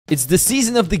It's the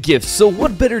season of the gifts, so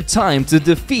what better time to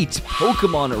defeat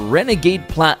Pokemon Renegade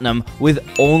Platinum with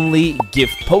only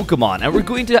gift Pokemon? And we're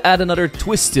going to add another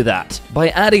twist to that by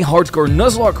adding hardcore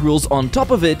Nuzlocke rules on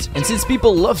top of it. And since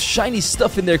people love shiny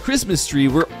stuff in their Christmas tree,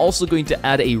 we're also going to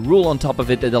add a rule on top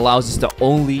of it that allows us to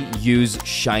only use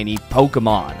shiny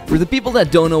Pokemon. For the people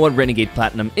that don't know what Renegade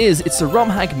Platinum is, it's a ROM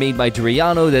hack made by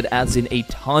Duriano that adds in a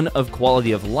ton of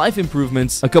quality of life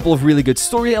improvements, a couple of really good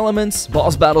story elements,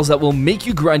 boss battles that will make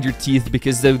you grind your teeth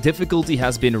because the difficulty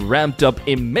has been ramped up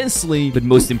immensely, but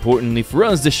most importantly for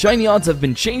us, the shiny odds have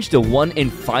been changed to 1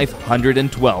 in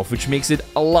 512, which makes it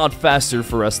a lot faster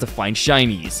for us to find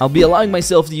shinies. I'll be allowing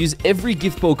myself to use every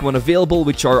gift Pokemon available,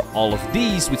 which are all of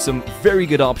these, with some very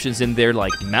good options in there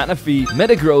like Manaphy,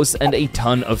 Metagross, and a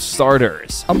ton of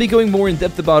starters. I'll be going more in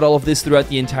depth about all of this throughout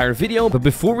the entire video, but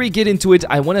before we get into it,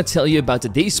 I want to tell you about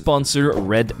today's sponsor,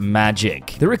 Red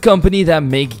Magic. They're a company that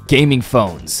make gaming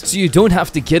phones, so you don't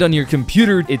have to get on your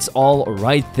computer, it's all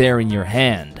right there in your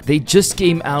hand. They just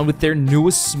came out with their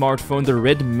newest smartphone, the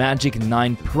Red Magic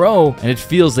 9 Pro, and it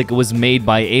feels like it was made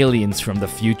by aliens from the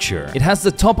future. It has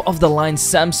the top-of-the-line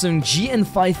Samsung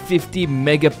GN550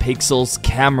 megapixels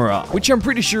camera, which I'm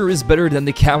pretty sure is better than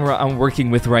the camera I'm working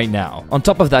with right now. On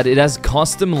top of that, it has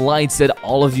custom lights that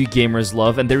all of you gamers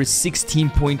love, and there is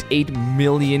 16.8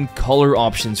 million color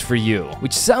options for you,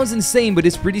 which sounds insane, but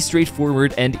it's pretty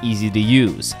straightforward and easy to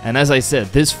use. And as I said,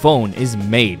 this phone is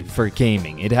made for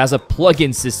gaming. It has a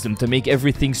plug-in system to make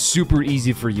everything super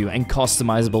easy for you and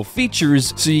customizable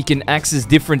features so you can access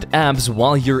different apps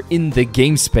while you're in the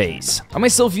game space. I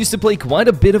myself used to play quite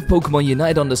a bit of Pokemon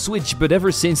Unite on the Switch, but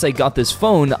ever since I got this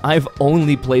phone, I've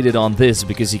only played it on this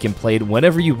because you can play it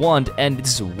whenever you want and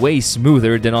it's way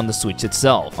smoother than on the Switch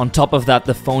itself. On top of that,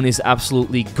 the phone is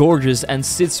absolutely gorgeous and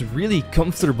sits really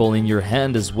comfortable in your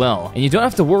hand as well. And you don't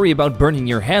have to worry about burning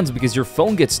your hands because your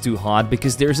phone gets too hot,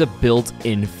 because there's a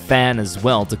built-in fan as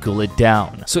well to cool it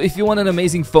down. So if you want an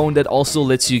amazing phone that also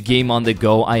lets you game on the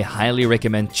go, I highly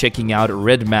recommend checking out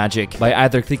Red Magic by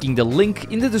either clicking the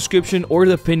link in the description or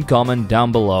the pinned comment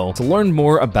down below to learn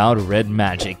more about Red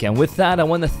Magic. And with that, I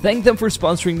want to thank them for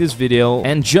sponsoring this video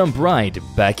and jump right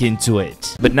back into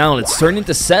it. But now let's turn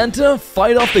into Santa,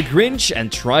 fight off the Grinch,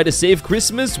 and try to save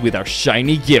Christmas with our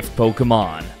shiny gift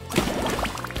Pokemon.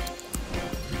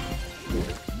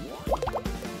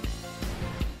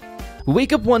 We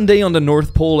wake up one day on the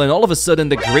North Pole and all of a sudden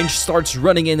the Grinch starts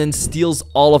running in and steals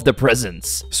all of the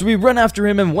presents. So we run after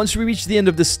him, and once we reach the end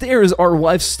of the stairs, our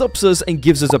wife stops us and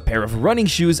gives us a pair of running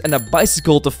shoes and a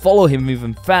bicycle to follow him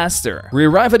even faster. We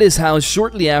arrive at his house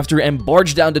shortly after and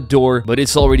barge down the door, but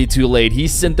it's already too late. He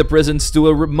sent the presents to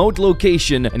a remote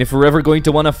location, and if we're ever going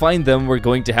to want to find them, we're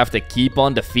going to have to keep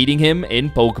on defeating him in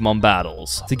Pokemon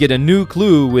battles to get a new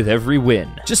clue with every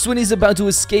win. Just when he's about to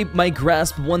escape my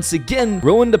grasp once again,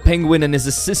 Rowan the Penguin and his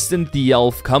assistant the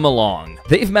elf come along.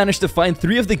 They've managed to find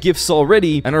 3 of the gifts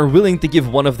already and are willing to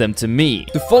give one of them to me.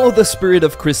 To follow the spirit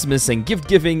of Christmas and gift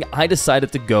giving, I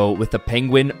decided to go with the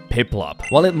Penguin Piplup.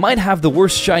 While it might have the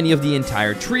worst shiny of the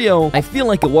entire trio, I feel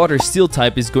like a water steel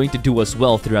type is going to do us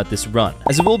well throughout this run,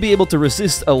 as it will be able to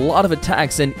resist a lot of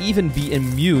attacks and even be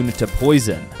immune to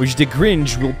poison, which the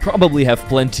Grinch will probably have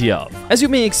plenty of. As you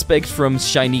may expect from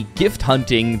shiny gift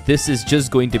hunting, this is just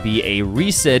going to be a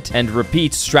reset and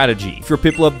repeat strategy. If your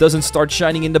Piplup doesn't start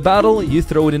shining in the battle, you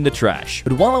throw it in the trash.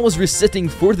 But while I was resetting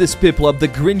for this Piplup, the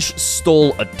Grinch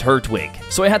stole a Turtwig.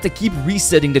 So I had to keep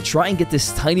resetting to try and get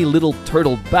this tiny little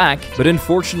turtle back, but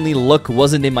unfortunately luck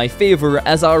wasn't in my favor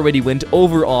as I already went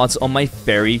over odds on my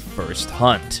very first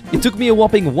hunt. It took me a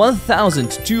whopping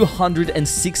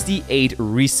 1,268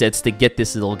 resets to get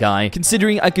this little guy.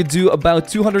 Considering I could do about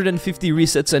 250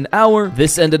 resets an hour,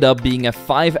 this ended up being a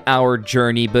 5-hour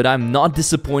journey, but I'm not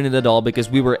disappointed at all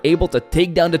because we were able to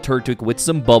take down the Turtwig with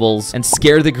some bubbles and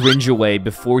scare the Grinch away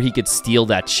before he could steal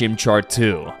that Chimchar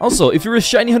too. Also, if you're a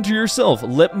shiny hunter yourself,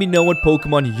 let me know what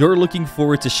Pokemon you're looking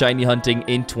forward to shiny hunting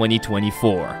in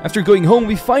 2024. After going home,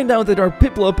 we find out that our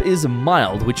Piplup is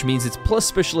mild, which means it's plus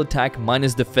special attack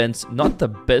minus defense. Not the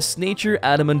best nature,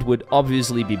 Adamant would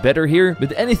obviously be better here,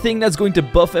 but anything that's going to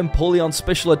buff Empoleon's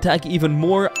special attack even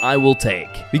more, I will take.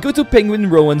 We go to Penguin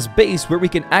Rowan's base where we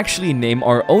can actually name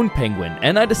our own penguin,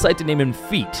 and I decide to name him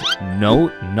Feet.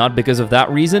 No, not because of that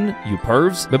reason, you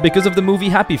pervs, but because of the movie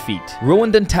Happy Feet.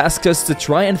 Rowan then tasks us to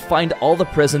try and find all the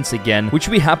presents again, which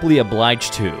we happily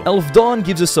oblige to. Elf Dawn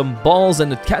gives us some balls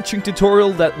and a catching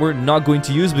tutorial that we're not going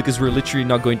to use because we're literally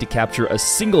not going to capture a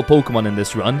single Pokemon in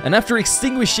this run. And after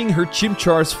extinguishing her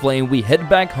Chimchar's flame, we head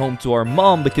back home to our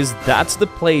mom because that's the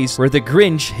place where the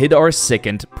Grinch hid our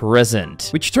second present,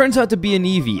 which turns out to be an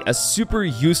Eevee, a super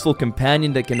useful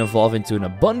companion that can evolve into an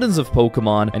abundance of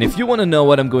Pokemon. And if you want to know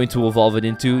what I'm going to evolve it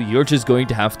into, you're just going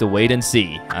to have to wait and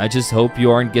see. I just hope you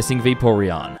aren't guessing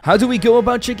Vaporeon. How do we go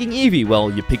about checking Eevee?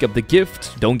 Well, you pick up the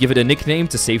gift, don't give it a nickname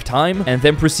to save time, and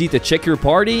then proceed to check your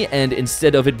party, and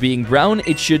instead of it being brown,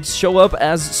 it should show up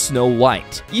as Snow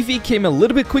White. Eevee came a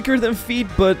little bit quicker than Feet,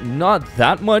 but not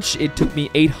that much. It took me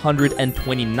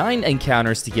 829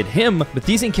 encounters to get him, but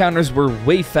these encounters were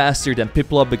way faster than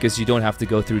Piplup because you don't have to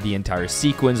go through the entire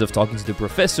sequence of talking to the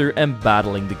professor and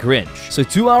battling the Grinch. So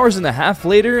 2 hours and a half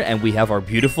later, and we have our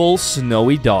beautiful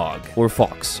snowy dog, or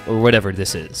fox, or whatever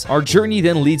this is. Our journey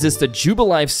then leads us to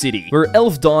Jubilife City, where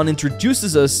Elf Dawn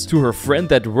introduces us to her friend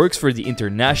that works for the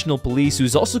International Police,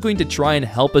 who's also going to try and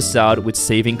help us out with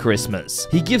saving Christmas.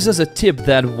 He gives us a tip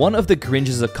that one of the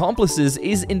Grinch's accomplices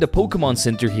is in the Pokemon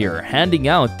Center here, handing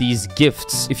out these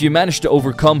gifts if you manage to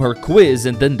overcome her quiz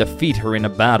and then defeat her in a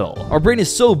battle. Our brain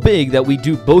is so big that we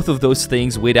do both of those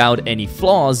things without any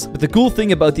flaws, but the cool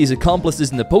thing about these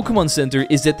accomplices in the Pokemon Center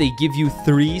is that they give you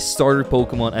 3 starter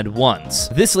Pokemon at once.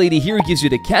 This lady here gives you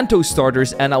the Kanto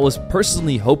starters, and I was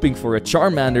personally hoping for a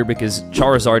Charmander because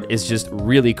Charizard is just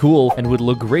really cool and would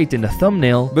look great in the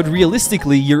thumbnail, but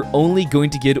realistically you're only going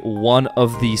to get one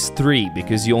of these 3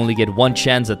 because you only get 1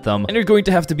 chance at them, and you're going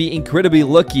to have to be incredibly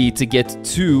lucky to get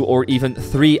 2 or even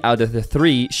 3 out of the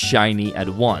 3 shiny at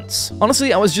once.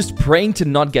 Honestly, I was just praying to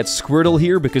not get Squirtle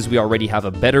here because we already have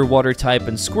a better water type,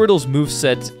 and Squirtle's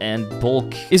moveset and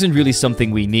bulk isn't really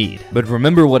something we need. But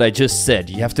remember what I just said,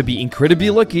 you have to be incredibly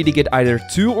lucky to get either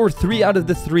 2 or 3 out of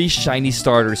the 3 shiny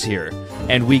starters here.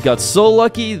 And we got so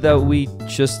lucky that we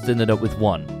just ended up with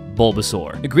 1.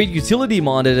 Bulbasaur. A great utility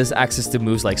mod that has access to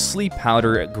moves like Sleep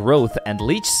Powder, Growth, and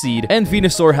Leech Seed, and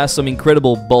Venusaur has some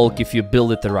incredible bulk if you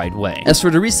build it the right way. As for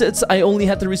the resets, I only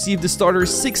had to receive the starter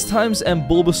 6 times and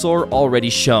Bulbasaur already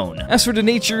shown. As for the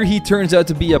nature, he turns out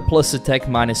to be a plus attack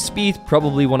minus speed,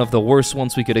 probably one of the worst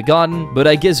ones we could have gotten, but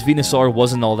I guess Venusaur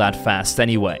wasn't all that fast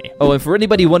anyway. Oh, and for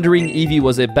anybody wondering, Eevee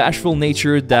was a bashful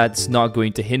nature that's not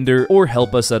going to hinder or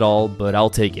help us at all, but I'll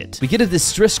take it. We get a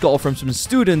distress call from some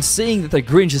students saying that the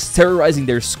Grinch is terrorizing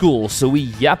their school, so we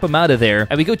yap them out of there,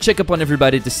 and we go check up on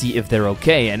everybody to see if they're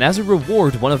okay, and as a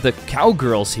reward, one of the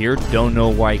cowgirls here, don't know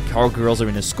why cowgirls are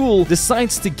in a school,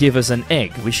 decides to give us an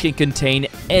egg, which can contain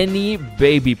any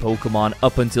baby Pokemon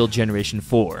up until Generation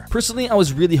 4. Personally, I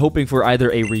was really hoping for either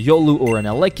a Riolu or an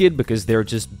Elekid, because they're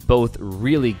just both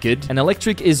really good, and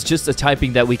Electric is just a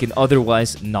typing that we can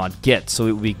otherwise not get, so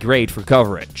it would be great for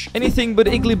coverage. Anything but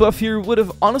Igglybuff here would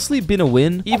have honestly been a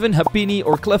win. Even Happiny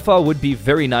or Cleffa would be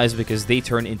very nice because they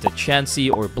turn into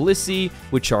Chansey or Blissey,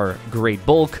 which are great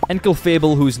bulk, and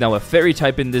Clefable, who's now a fairy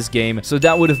type in this game, so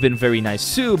that would have been very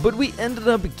nice too, but we ended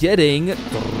up getting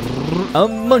a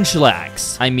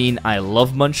Munchlax. I mean, I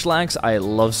love Munchlax, I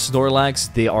love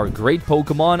Snorlax, they are great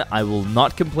Pokemon, I will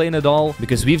not complain at all,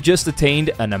 because we've just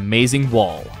attained an amazing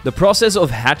wall. The process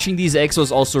of hatching these eggs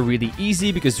was also really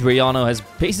easy, because Drayano has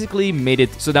basically made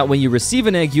it so that when you receive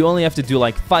an egg, you only have to do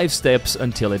like 5 steps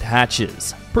until it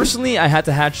hatches. Personally, I had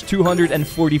to hatch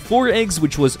 244 eggs,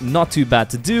 which was not too bad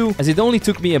to do, as it only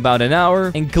took me about an hour,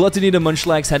 and Gluttony the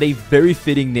Munchlax had a very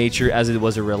fitting nature as it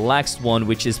was a relaxed one,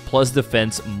 which is plus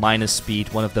defense minus speed,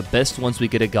 one of the best ones we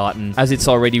could have gotten, as it's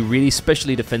already really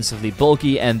specially defensively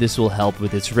bulky, and this will help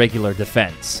with its regular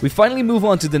defense. We finally move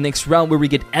on to the next round where we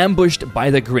get ambushed by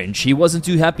the Grinch. He wasn't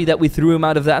too happy that we threw him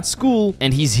out of that school,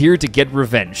 and he's here to get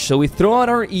revenge. So we throw out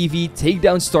our Eevee, take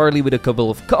down Starly with a couple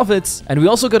of Covets, and we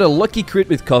also got a lucky crit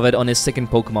with Covet on his second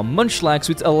Pokemon Munchlax,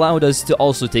 which allowed us to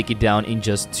also take it down in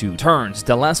just 2 turns.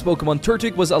 The last Pokemon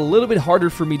Turtwig was a little bit harder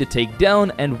for me to take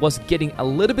down and was getting a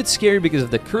little bit scary because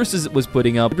of the curses it was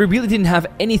putting up, but we really didn't have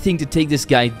anything to take this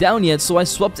guy down yet, so I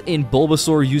swapped in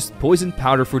Bulbasaur, used Poison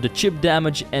Powder for the chip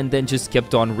damage, and then just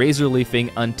kept on Razor Leafing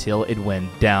until it went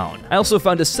down. I also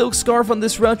found a Silk Scarf on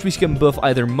this route, which can buff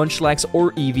either Munchlax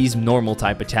or Eevee's normal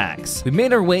type attacks. We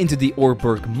made our way into the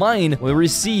Orberg Mine, where we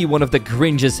see one of the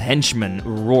Grinch's henchmen,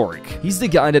 Rourke. He's the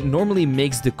guy that normally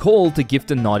makes the coal to give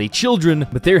to naughty children,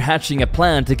 but they're hatching a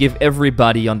plan to give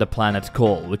everybody on the planet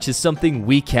coal, which is something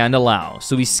we can't allow.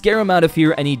 So we scare him out of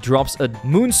here, and he drops a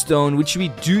Moonstone, which we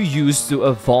do use to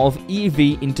evolve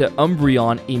Eevee into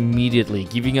Umbreon immediately,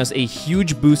 giving us a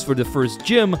huge boost for the first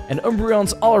gym, and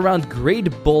Umbreon's all-around great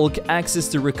bulk, access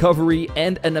to recovery,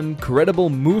 and an incredible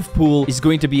move pool is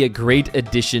going to be a great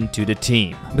addition to the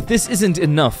team. But this isn't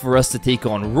enough for us to take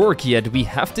on Rourke yet. We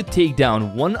have to take down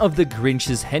down one of the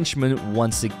Grinch's henchmen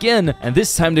once again, and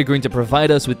this time they're going to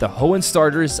provide us with the Hoenn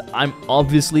starters. I'm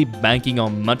obviously banking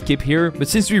on Mudkip here, but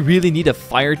since we really need a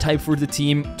fire type for the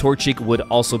team, Torchic would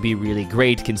also be really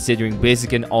great, considering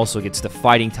Blaziken also gets the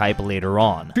fighting type later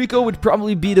on. Trico would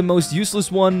probably be the most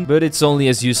useless one, but it's only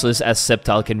as useless as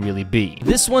Sceptile can really be.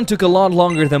 This one took a lot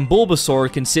longer than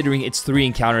Bulbasaur, considering it's 3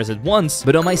 encounters at once,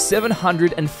 but on my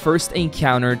 701st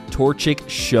encounter, Torchic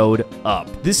showed up.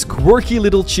 This quirky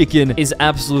little chicken is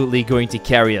absolutely going to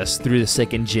carry us through the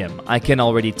second gym, I can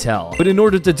already tell. But in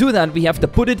order to do that, we have to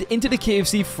put it into the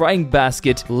KFC frying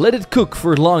basket, let it cook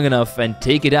for long enough, and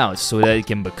take it out so that it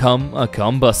can become a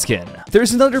Combusken.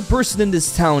 There's another person in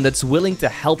this town that's willing to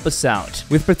help us out,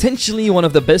 with potentially one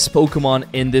of the best Pokemon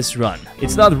in this run.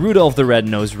 It's not Rudolph the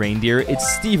Red-Nosed Reindeer,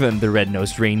 it's Steven the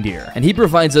Red-Nosed Reindeer. And he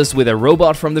provides us with a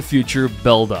robot from the future,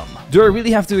 Beldum. Do I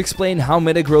really have to explain how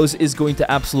Metagross is going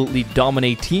to absolutely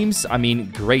dominate teams? I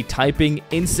mean, great typing,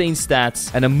 insane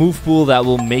stats, and a move pool that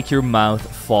will make your mouth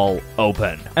fall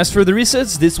open. As for the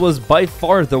resets, this was by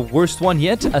far the worst one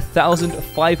yet,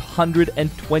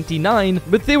 1,529,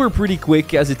 but they were pretty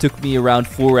quick as it took me around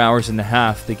 4 hours and a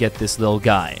half to get this little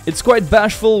guy. It's quite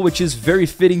bashful, which is very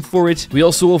fitting for it. We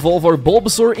also evolve our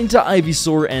Bulbasaur into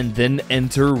Ivysaur and then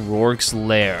enter Roark's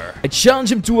lair. I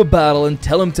challenge him to a battle and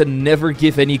tell him to never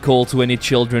give any coal to any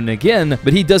children again,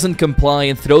 but he doesn't comply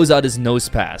and throws out his nose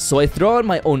pass. So I throw out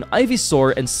my own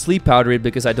Ivysaur and sleep powder it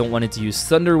because I don't want it to use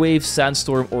Thunder Wave,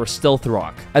 Sandstorm, or Stealth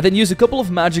Rock. I then use a couple of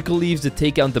magical leaves to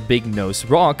take out the big nose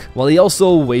rock, while he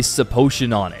also wastes a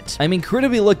potion on it. I'm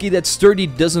incredibly lucky that Sturdy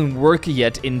doesn't work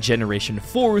yet in Generation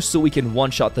 4, so we can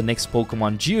one-shot the next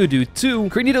Pokemon Geodude too.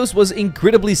 Cranidos was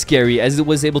incredibly scary as it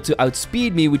was able to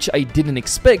outspeed me, which I didn't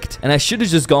expect, and I should have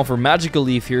just gone for Magical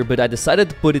Leaf here, but I decided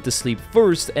to put it to sleep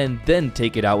first and then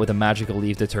take it out with a Magical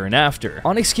Leaf the turn after.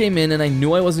 Onix came in and I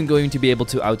knew I wasn't going to be able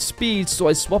to outspeed, so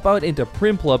I swap out into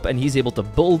Prinplup and he's able to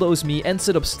bulldoze me and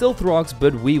set up Stealth Rocks,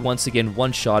 but we once again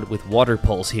one-shot with Water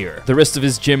Pulse here. The rest of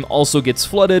his gym also gets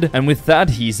flooded, and with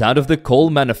that, he's out of the coal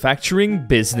manufacturing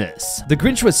business. The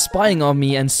Grinch was spying on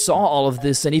me and saw all of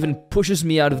this and even pushes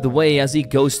me out of the way as he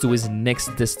goes to his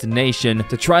next destination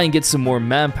to try and get some more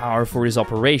manpower for his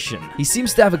operation. He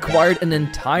seems to have acquired an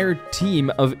entire team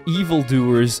of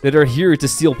evildoers that are here to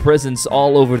steal presents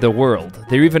all over the world.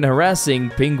 They're even harassing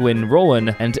Penguin Rowan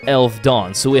and Elf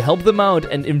Dawn, so we help them out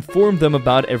and inform them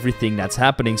about everything that's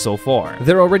happening so far.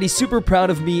 They're already super proud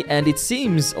of me, and it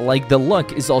seems like the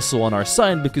luck is also on our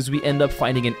side because we end up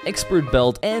finding an Expert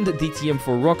Belt and DTM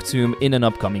for Rock Tomb in an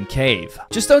upcoming cave.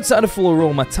 Just outside of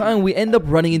Floroma Town, we end up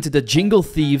running into the Jingle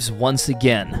Thieves once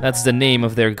again. That's the name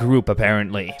of their group,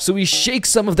 apparently. So we shake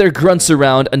some of their grunts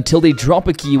around until they drop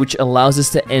a key which allows us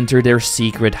to enter their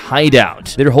secret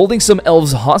hideout. They're holding some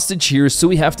elves hostage here, so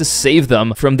we have to save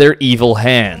them from their evil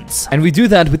hands. And we do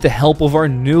that with the help of our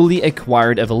newly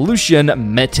acquired evolution,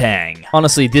 Metang.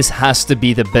 Honestly, this has to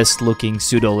be the best looking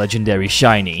pseudo-legendary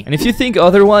shiny. And if you think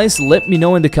otherwise, let me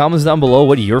know in the comments down below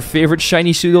what your favorite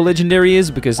shiny pseudo-legendary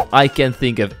is, because I can't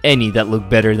think of any that look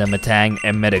better than Metang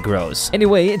and Metagross.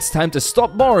 Anyway, it's time to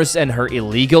stop Boris and her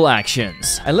illegal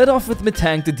actions. I let off with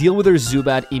Metang to deal with her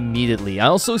Zubat immediately. I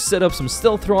also set up some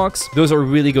Stealth Rocks. Those are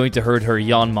really going to hurt her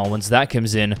Yanma once that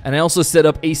comes in. And I also set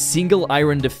up a single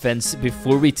Iron Defense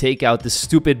before we take out the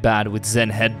stupid bat with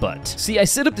Zen Headbutt. See, I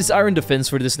set up this Iron Defense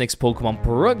for this next Pokemon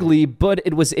Purugly, but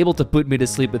it was able to put me to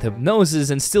sleep with Hypnosis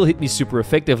and still hit me super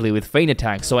effectively with Feint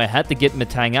Attack, so I had to get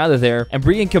Metang out of there and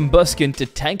bring in Combusken to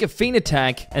tank a Feint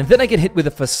Attack, and then I get hit with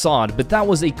a Facade, but that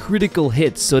was a critical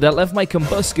hit, so that left my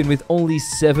Combusken with only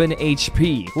 7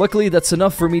 HP. Luckily, that's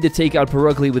enough for me to take out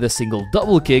Purugly with a single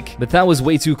double kick, but that was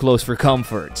way too close for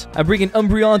comfort. I bring in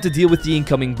Umbreon to deal with the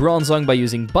incoming Bronzong by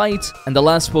using Bite, and the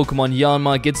last Pokemon,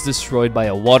 Yanma, gets destroyed by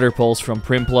a Water Pulse from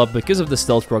Prinplup because of the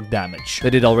Stealth Rock damage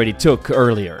that it already took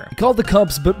earlier. We call the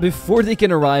cops, but before they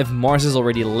can arrive, Mars has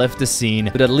already left the scene,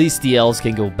 but at least the elves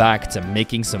can go back to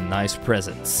making some nice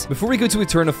presents. Before we go to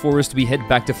Eterna Forest, we head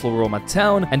back to Floroma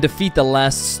Town and defeat the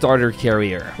last starter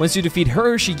carrier. Once you defeat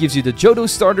her, she gives you the Johto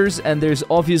starters, and there's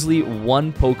obviously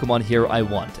one Pokemon here I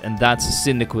want, and that's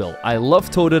Cyndaquil. I love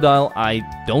Totodile, I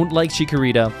don't like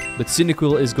Chikorita, but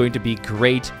Cyndaquil is going to be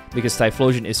great because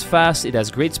Typhlosion is fast, it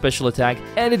has great special attack,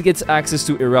 and it gets access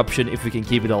to Eruption if we can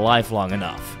keep it alive long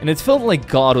enough. And it felt like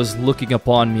God was looking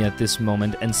upon me at this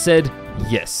moment and said,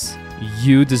 yes,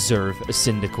 you deserve a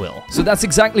Cyndaquil. So that's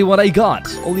exactly what I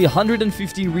got. Only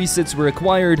 115 resets were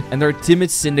acquired, and our timid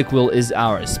Cyndaquil is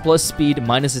ours. Plus speed,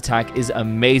 minus attack is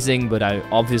amazing, but I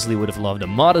obviously would have loved a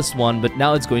modest one, but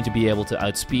now it's going to be able to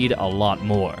outspeed a lot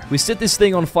more. We set this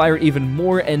thing on fire even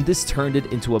more, and this turned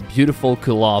it into a beautiful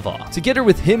Kulava. Together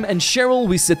with him and Cheryl,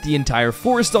 we set the entire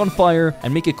forest on fire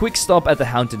and make a quick stop at the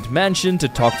Haunted Mansion to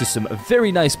talk to some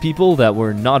very nice people that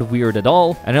were not weird at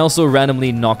all, and I also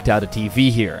randomly knocked out a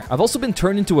TV here. I've also been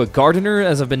turned into a gardener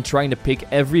as I've been trying to pick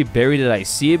every berry that I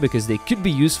see because they could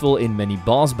be useful in many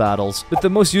boss battles, but the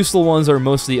most useful ones are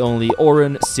mostly only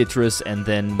Oran, Citrus, and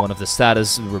then one of the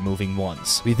status removing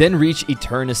ones. We then reach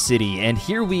Eterna City, and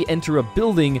here we enter a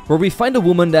building where we find a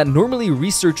woman that normally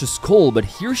researches coal, but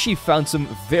here she found some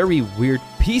very weird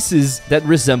pieces that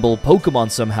resemble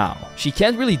Pokemon somehow. She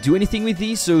can't really do anything with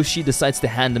these, so she decides to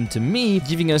hand them to me,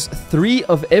 giving us 3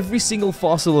 of every single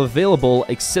fossil available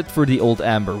except for the old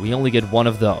Amber. We only get 1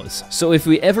 of those. So if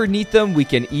we ever need them, we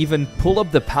can even pull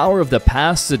up the power of the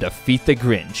past to defeat the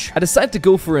Grinch. I decide to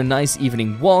go for a nice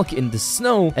evening walk in the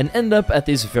snow and end up at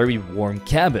this very warm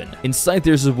cabin. Inside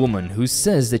there's a woman who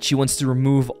says that she wants to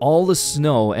remove all the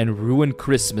snow and ruin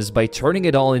Christmas by turning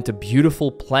it all into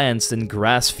beautiful plants and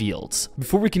grass fields.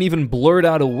 Before we can even blurt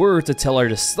out a word to tell her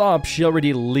to stop, she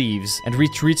already leaves and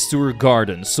retreats to her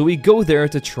garden, so we go there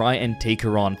to try and take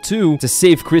her on too, to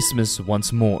save Christmas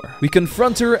once more. We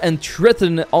confront her and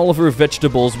threaten all of her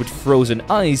vegetables with frozen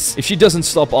ice if she doesn't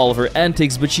stop all of her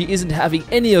antics, but she isn't having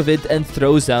any of it and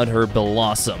throws out her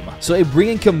Blossom. So I bring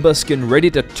in Combuskin ready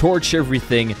to torch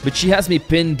everything, but she has me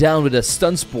pinned down with a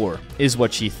Stun Spore, is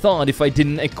what she thought if I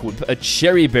didn't equip a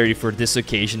Cherry Berry for this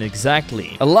occasion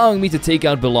exactly, allowing me to take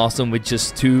out Blossom with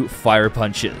just 2 fire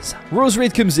punches.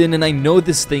 Roserade comes in and I know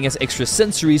this thing has extra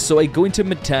sensory, so I go into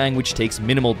Metang, which takes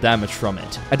minimal damage from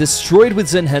it. I destroy it with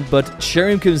Zen Headbutt,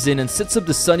 Sherium comes in and sets up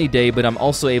the Sunny Day, but I'm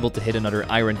also able to hit another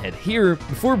Iron Head here,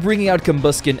 before bringing out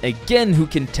Combuskin again, who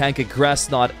can tank a Grass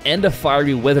Knot and a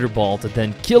Fiery Weather Ball to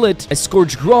then kill it. I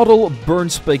Scourge Grottle, Burn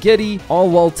Spaghetti, all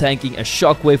while tanking a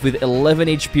Shockwave with 11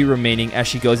 HP remaining as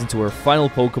she goes into her final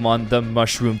Pokemon, the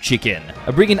Mushroom Chicken.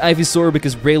 I bring in Ivysaur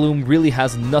because Breloom really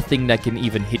has nothing that can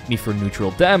even hit me for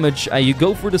neutral damage. You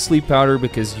go for the Sleep Powder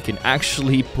because you can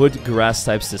actually put grass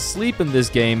types to sleep in this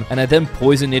game, and I then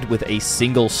poison it with a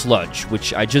single Sludge,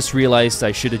 which I just realized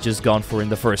I should have just gone for in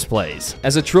the first place.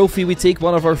 As a trophy, we take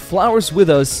one of our flowers with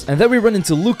us, and then we run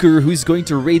into Looker, who's going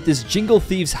to raid this Jingle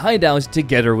Thieves hideout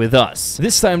together with us.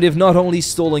 This time they've not only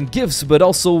stolen gifts, but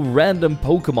also random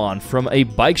Pokemon from a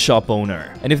bike shop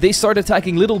owner. And if they start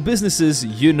attacking little businesses,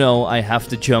 you know I have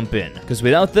to jump in, because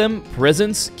without them,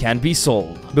 presents can't be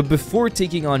sold. But before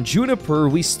taking on Juniper,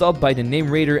 we stopped by the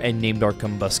Name Raider and named our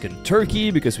Combuskin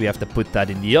Turkey, because we have to put that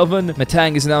in the oven.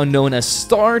 Metang is now known as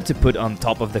Star to put on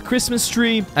top of the Christmas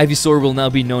tree. Ivysaur will now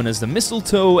be known as the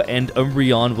Mistletoe, and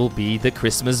Umbreon will be the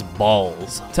Christmas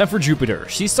Balls. Time for Jupiter.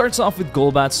 She starts off with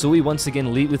Golbat, so we once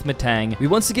again lead with Metang. We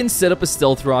once again set up a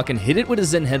Stealth Rock and hit it with a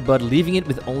Zen Headbutt, leaving it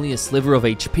with only a sliver of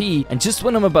HP, and just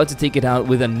when I'm about to take it out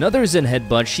with another Zen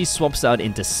Headbutt, she swaps out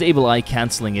into Sableye,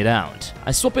 cancelling it out.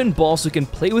 I swap in Balls who can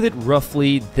play with it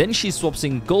roughly, then she swaps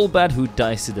in Golbat who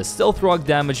dies to the Stealth Rock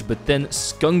damage, but then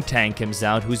Skuntank comes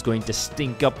out who's going to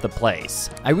stink up the place.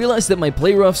 I realized that my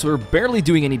play roughs were barely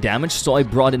doing any damage, so I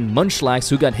brought in Munchlax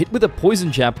who got hit with a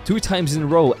Poison Jab 2 times in a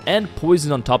row and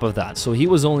poison on top of that, so he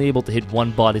was only able to hit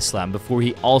 1 Body Slam before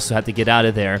he also had to get out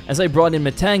of there. As I brought in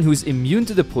Metang who's immune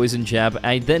to the Poison Jab,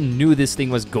 I then knew this thing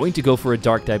was going to go for a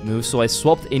Dark type move, so I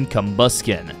swapped in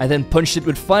Combuskin. I then punched it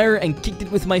with fire and kicked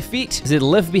it with my feet. As it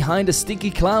left behind a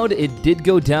stinky cloud, it did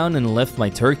go down and left my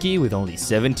turkey with only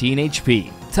 17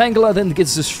 HP. Tangela then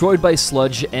gets destroyed by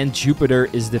Sludge and Jupiter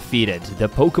is defeated. The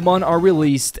Pokemon are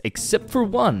released except for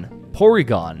one,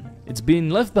 Porygon. It's been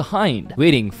left behind,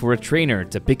 waiting for a trainer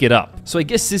to pick it up. So I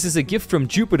guess this is a gift from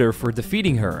Jupiter for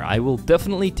defeating her. I will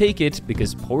definitely take it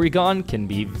because Porygon can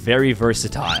be very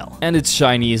versatile. And its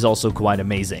shiny is also quite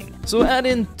amazing. So add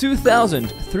in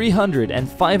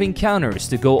 2,305 encounters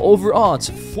to go over odds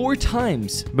 4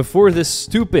 times before this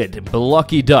stupid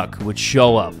Blocky Duck would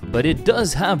show up. But it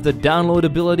does have the download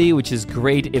ability, which is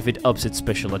great if it ups its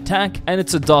special attack, and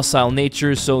it's a docile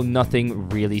nature, so nothing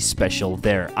really special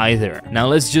there either. Now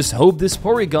let's just hope hope this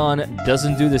Porygon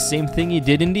doesn't do the same thing he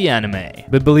did in the anime.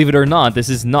 But believe it or not, this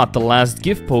is not the last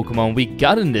gift Pokemon we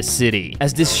got in this city,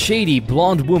 as this shady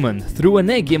blonde woman threw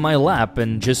an egg in my lap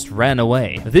and just ran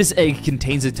away. This egg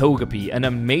contains a Togepi, an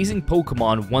amazing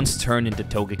Pokemon once turned into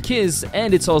Togekiss,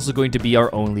 and it's also going to be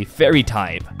our only fairy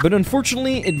type. But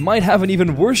unfortunately, it might have an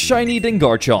even worse shiny than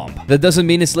Garchomp. That doesn't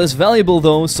mean it's less valuable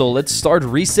though, so let's start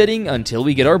resetting until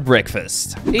we get our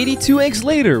breakfast. 82 eggs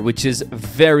later, which is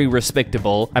very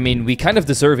respectable. I mean, we kind of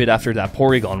deserve it after that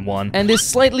Porygon one. And this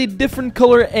slightly different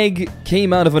color egg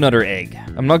came out of another egg.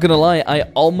 I'm not gonna lie, I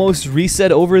almost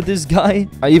reset over this guy.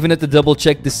 I even had to double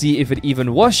check to see if it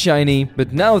even was shiny,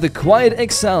 but now the Quiet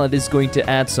Egg Salad is going to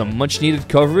add some much needed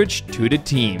coverage to the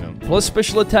team. Plus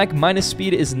special attack minus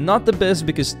speed is not the best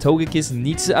because Togekiss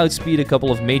needs to outspeed a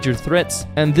couple of major threats,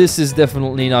 and this is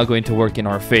definitely not going to work in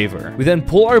our favor. We then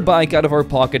pull our bike out of our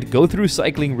pocket, go through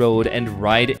Cycling Road, and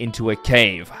ride into a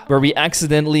cave, where we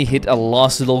accidentally hit a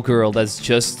lost little girl that's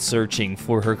just searching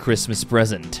for her Christmas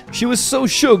present. She was so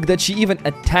shook that she even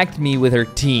attacked me with her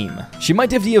team. She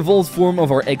might have the evolved form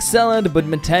of our Egg Salad, but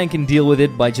Metang can deal with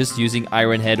it by just using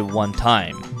Iron Head one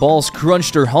time. Balls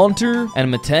crunched her Haunter,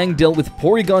 and Metang dealt with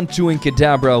Porygon 2 and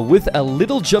Kadabra with a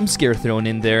little jump scare thrown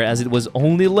in there, as it was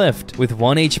only left with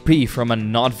 1 HP from a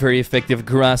not very effective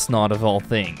Grass Knot of all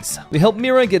things. We help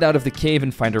Mira get out of the cave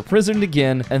and find her prison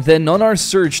again, and then on our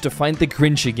search to find the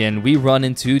Grinch again, we run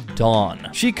into Dawn.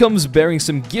 She comes bearing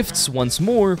some gifts once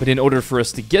more, but in order for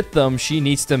us to get them, she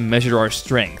needs to measure our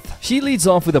strength. She leads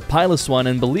off with a Piloswine,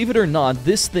 and believe it or not,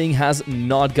 this thing has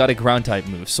not got a ground type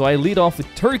move, so I lead off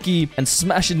with Turkey and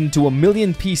smash it into a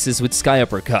million pieces with Sky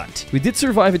Uppercut. We did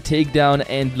survive a takedown,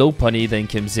 and Lopunny then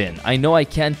comes in. I know I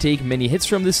can't take many hits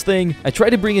from this thing. I try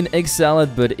to bring in Egg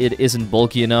Salad, but it isn't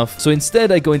bulky enough, so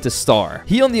instead I go into Star.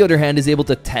 He on the other hand is able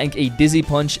to tank a Dizzy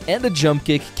Punch and a Jump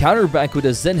Kick, counter back with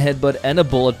a Zen Headbutt and a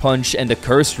Bullet Punch, and the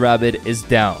Cursed Rabbit is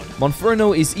down.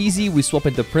 Monferno is easy. We swap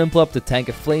into Prinplup to tank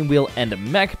a Flame Wheel and a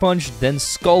Mach Punch, then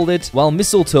Scald it, while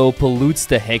Mistletoe pollutes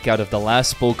the heck out of the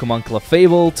last Pokemon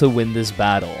Clefable to win this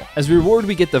battle. As reward,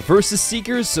 we get the Versus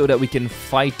Seekers so that we can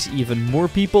fight even more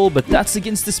people, but that's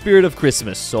against the spirit of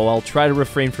Christmas, so I'll try to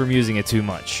refrain from using it too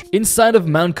much. Inside of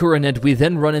Mount Coronet, we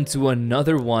then run into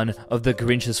another one of the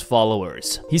Grinch's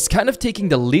followers. He's kind of taking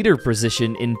the leader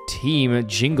position in Team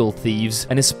Jingle Thieves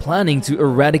and is planning to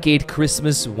eradicate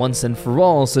Christmas once and for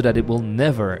all so that it will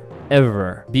never,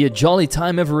 ever be a jolly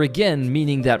time ever again,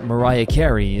 meaning that Mariah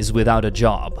Carey is without a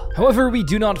job. However, we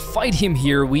do not fight him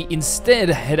here. We instead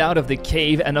head out of the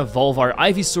cave and evolve our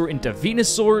Ivysaur into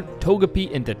Venusaur,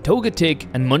 Togepi into Togetic,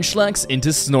 and Munchlax into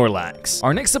Snorlax.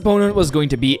 Our next opponent was going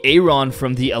to be Aron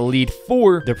from the Elite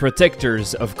Four, the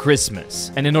Protectors of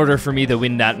Christmas. And in order for me to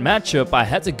win that matchup, I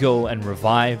had to go and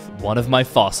revive one of my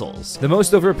fossils. The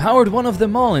most overpowered one of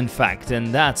them all, in fact,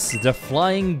 and that's the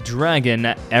Flying Dragon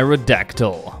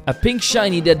Aerodactyl. A pink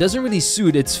shiny that doesn't really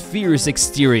suit its fierce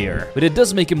exterior, but it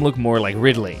does make him look more like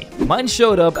Ridley. Mine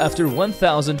showed up after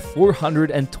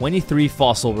 1,423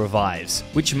 fossil revives,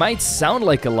 which might sound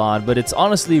like a lot, but it's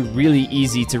honestly really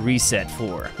easy to reset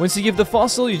for. Once you give the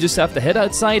fossil, you just have to head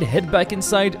outside, head back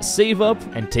inside, save up,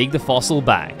 and take the fossil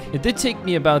back. It did take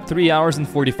me about 3 hours and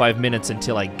 45 minutes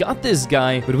until I got this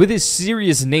guy, but with his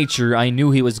serious nature, I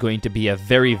knew he was going to be a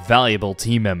very valuable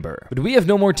team member. But we have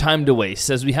no more time to waste,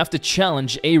 as we have to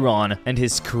challenge Aron and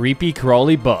his creepy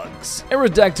crawly bugs.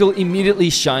 Aerodactyl immediately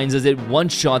shines as it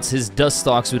one-shots his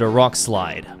Dustox with a Rock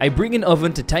Slide. I bring an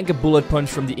Oven to tank a Bullet Punch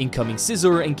from the incoming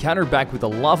Scizor and counter back with a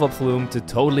Lava Plume to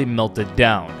totally melt it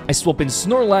down. I swap in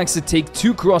Snorlax to take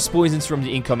 2 Cross Poisons from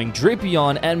the incoming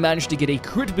Drapion and manage to get a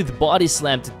crit with Body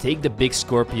Slam to take the big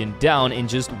Scorpion down in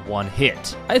just 1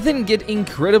 hit. I then get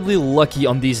incredibly lucky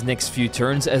on these next few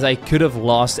turns, as I could have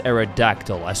lost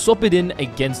Aerodactyl. I swap it in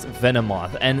against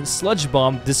Venomoth, and Sludge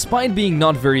Bomb, despite being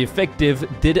not very effective,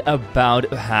 did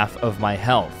about half of my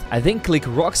health. I then click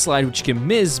Rock Slide, which can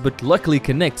miss, but luckily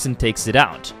connects and takes it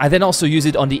out. I then also use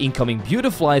it on the incoming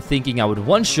Beautifly, thinking I would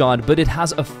one-shot, but it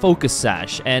has a Focus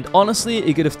Sash, and honestly,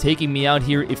 it could have taken me out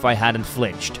here if I hadn't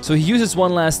flinched. So he uses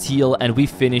one last heal, and we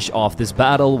finish off this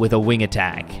battle with a Wing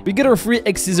Attack. We get our free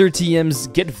X-Scissor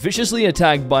TMs, get viciously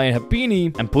attacked by a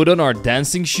Happiny, and put on our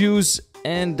dancing shoes,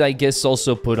 and I guess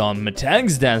also put on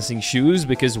Metang's dancing shoes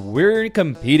because we're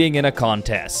competing in a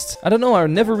contest. I don't know, I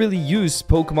never really used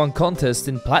Pokemon contests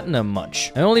in Platinum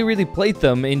much. I only really played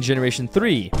them in Generation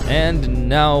 3, and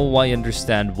now I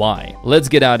understand why. Let's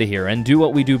get out of here and do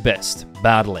what we do best.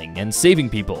 battling and saving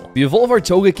people. We evolve our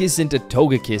Togekiss into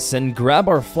Togekiss and grab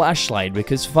our flashlight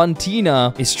because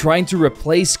Fantina is trying to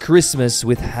replace Christmas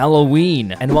with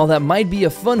Halloween. And while that might be a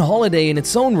fun holiday in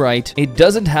its own right, it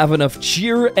doesn't have enough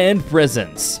cheer and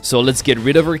presents. So let's get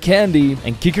rid of her candy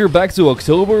and kick her back to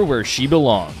October where she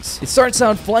belongs. It starts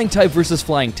out flying type versus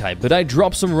flying type, but I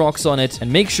drop some rocks on it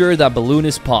and make sure that balloon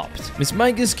is popped. Miss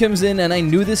Migas comes in and I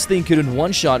knew this thing couldn't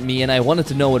one-shot me and I wanted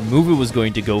to know what move it was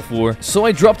going to go for. So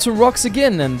I dropped some rocks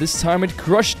again and this time it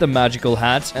crushed the magical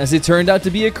hat as it turned out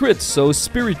to be a crit, so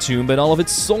Spiritomb and all of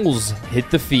its souls hit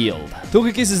the field.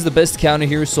 Togekiss is the best counter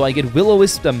here, so I get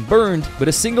Will-O-Wisp and burned, but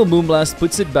a single Moonblast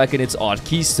puts it back in its odd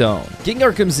keystone.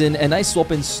 Gengar comes in and I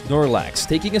swap in Snorlax,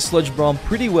 taking a Sludge Bomb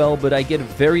pretty well, but I get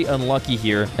very unlucky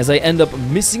here as I end up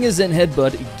missing a Zen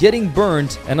Headbutt, getting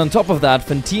burned, and on top of that,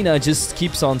 Fantina just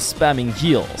keeps on spamming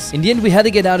heals. In the end, we had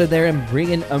to get out of there and bring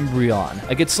in Umbreon.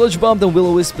 I get Sludge Bombed and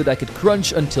Will-O-Wisp, but I could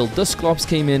crunch until Dusclops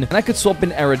came in, and I could swap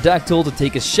in Aerodactyl to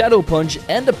take a Shadow Punch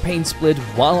and a Pain Split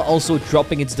while also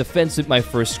dropping its defense with my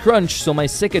first crunch, so my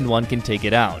second one can take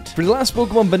it out. For the last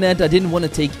Pokemon Banette, I didn't want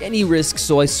to take any risks,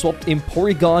 so I swapped in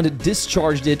Porygon,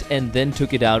 discharged it, and then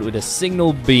took it out with a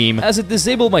Signal Beam as it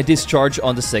disabled my discharge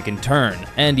on the second turn,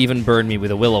 and even burned me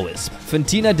with a Will-O-Wisp.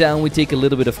 Fantina down, we take a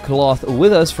little bit of cloth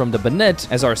with us from the Banette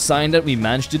as our sign that we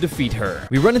managed to defeat her.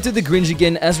 We run into the Grinch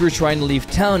again as we're trying to leave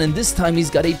town, and this time he's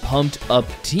got a pumped up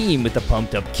team with the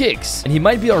pumped up kicks. And he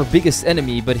might be our biggest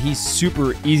enemy, but he's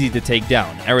super easy to take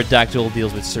down. Aerodactyl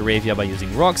deals with Saravia by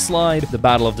using Rock Slide. The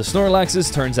Battle of the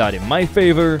Snorlaxes turns out in my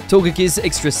favor. Togekiss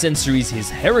extrasensories his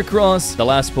Heracross. The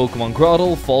last Pokemon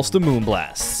Grotle falls to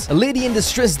Moonblasts. A lady in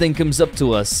distress then comes up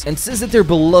to us and says that their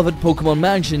beloved Pokemon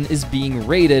mansion is being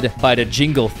raided by the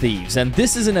Jingle Thieves, and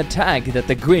this is an attack that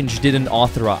the Grinch didn't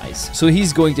authorize, so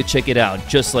he's going to check it out,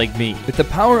 just like me. With the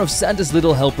power of Santa's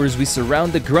little helpers, we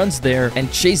surround the grunts there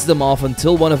and chase them off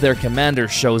until one of their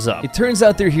commanders shows up. It turns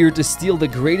out they're here to steal the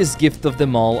greatest gift of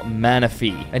them all,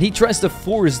 Manaphy, and he tries to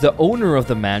force the owner of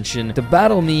the mansion to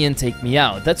battle me and take me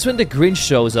out. That's when the Grinch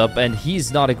shows up and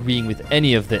he's not agreeing with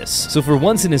any of this. So for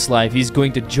once in his life, he's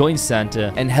going to join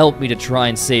Santa and help me to try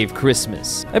and save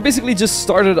Christmas. I basically just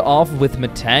started off with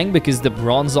Metang because the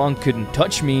Bronzong couldn't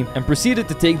touch me and proceeded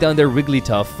to take down their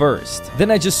Wigglytuff first.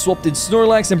 Then I just swapped in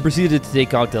Snorlax and proceeded to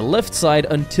take out the left side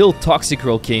until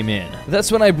Toxicroak came in.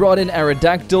 That's when I brought in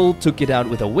Aerodactyl, took it out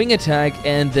with a wing attack,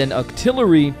 and then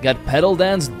Octillery got Petal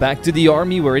Danced back to the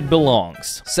army where it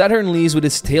belongs. Saturn leaves with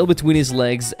his tail between his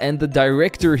legs, and the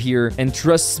director here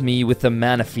entrusts me with the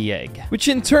Manaphy egg, which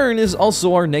in turn is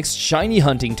also our next shiny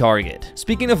hunting target.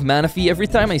 Speaking of Manaphy, every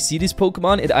time I see this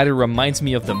Pokemon, it either reminds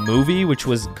me of the movie, which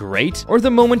was great, or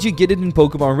the moment you get it in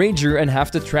Pokemon Ranger and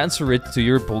have to transfer it to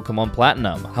your Pokemon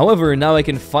Platinum. However, now I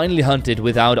can finally hunt it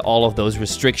without all of those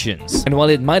restrictions. And while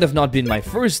it might have not been my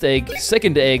first egg,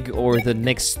 second egg, or the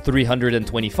next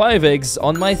 325 eggs,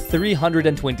 on my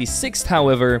 326th,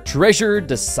 however, Treasure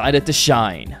decided to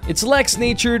shine. It's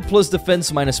lax-natured plus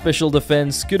defense minus special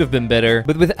defense, could have been better,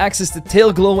 but with access to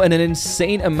Tail Glow and an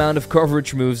insane amount of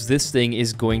coverage moves, this thing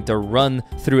is going to run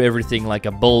through everything like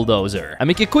a bulldozer. I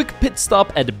make a quick pit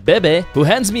stop at Bebe, who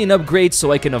hands me an upgrade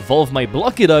so I can evolve my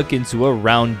Blockyduck into a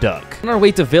round duck. On our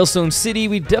way to Veilstone City,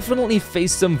 we definitely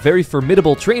faced some very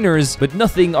formidable trainers, but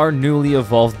nothing our newly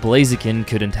evolved Blaziken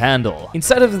couldn't handle.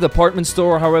 Inside of the department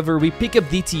store, however, we pick up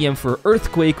DTM for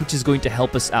Earthquake, which is going to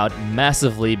help us out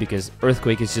massively because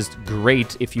Earthquake is just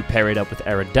great if you pair it up with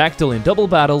Aerodactyl in double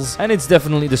battles, and it's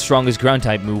definitely the strongest ground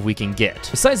type move we can get.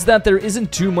 Besides that, there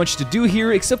isn't too much to do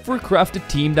here except for craft a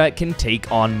team that can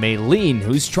take on Maylene,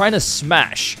 who's trying to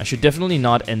smash. I should definitely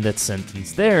not end that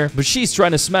sentence there, but she's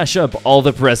trying to smash up all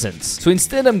the presents. So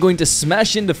instead, I'm going to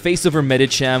smash in the face of her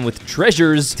Medicham with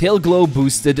Treasure's Tail Glow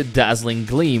boosted Dazzling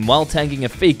Gleam while tanking a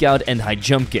Fake Out and High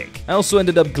Jump Kick. I also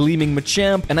ended up gleaming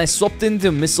Machamp, and I swapped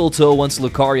into Mistletoe once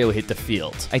Lucario hit the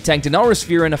field. I tanked an Aura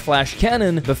Sphere and a Flash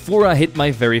Cannon before I hit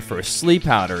my very first Sleep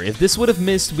Powder. If this would have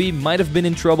missed, we might have been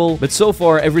in trouble, but so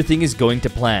far everything is going to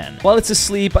plan. While it's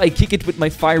asleep, I kick it with my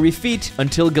Fiery Feet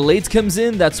until Gallade comes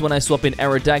in. That's when I swap in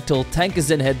Aerodactyl, tank a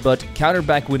Zen Headbutt, counter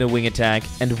back with a Wing Attack,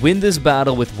 and win this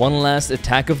battle with one last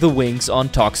attack of the wings on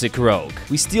Toxicroak.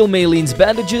 We steal Maylene's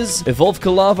bandages, evolve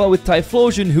Kalava with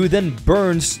Typhlosion, who then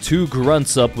burns two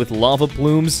grunts up with lava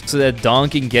plumes so that Dawn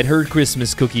can get her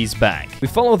Christmas cookies back. We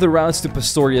follow the routes to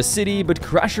Pastoria City, but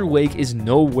Crasher Wake is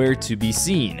nowhere to be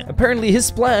seen. Apparently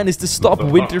his plan is to stop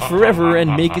winter forever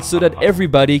and make it so that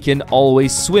everybody can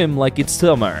always swim like it's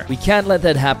summer. We can't let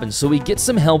that happen, so we get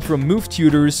some help from move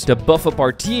tutors to buff up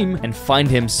our team and find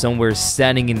him somewhere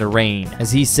standing in the rain.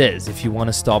 As he says, if you want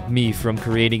to stop me from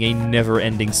creating a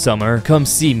never-ending summer, come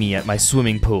see me at my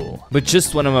swimming pool. But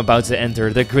just when I'm I'm about to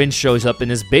enter, the Grinch shows up in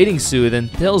his bathing suit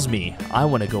and tells me I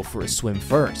want to go for a swim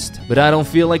first. But I don't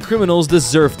feel like criminals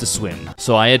deserve to swim,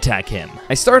 so I attack him.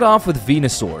 I start off with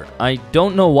Venusaur. I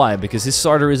don't know why, because his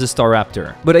starter is a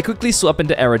Staraptor, but I quickly swap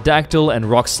into Aerodactyl and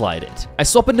Rock Slide it. I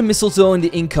swap into Mistletoe in the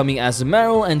incoming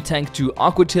Azumarill and tank 2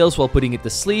 Aqua Tails while putting it to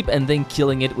sleep and then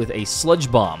killing it with a Sludge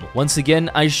Bomb. Once again,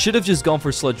 I should have just gone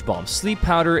for Sludge Bomb. Sleep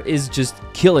Powder is just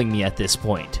killing me at this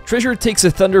point. Treasure takes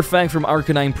a Thunder Fang from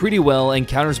Arcanine pretty well and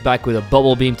counters back with a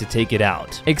Bubble Beam to take it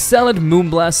out. Excellent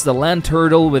Moonblast the Land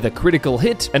Turtle with a critical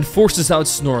hit and forces out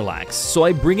Snorlax. So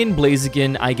I bring in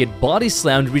Blaziken, I get Body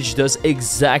Slammed, which does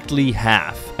exactly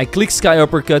half. I click Sky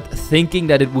Uppercut thinking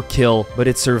that it would kill, but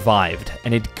it survived,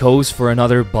 and it goes for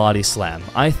another Body Slam.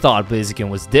 I thought Blaziken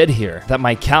was dead here, that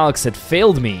my Calyx had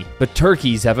failed me, but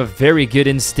turkeys have a very good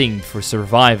instinct for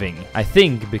surviving. I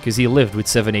think because he lived with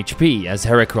 7 HP as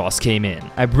Heracross came in.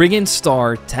 I bring in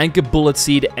Star, tank a Bullet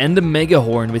Seed and a Mega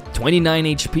Horn with 29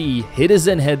 HP, hit a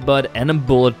Zen Headbutt and a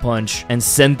Bullet Punch, and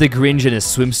send the Grinch in his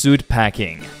swimsuit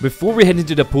packing. Before we head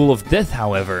into the Pool of Death,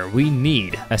 however, we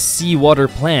need a seawater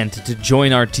plant to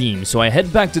join our team, so I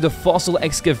head back to the Fossil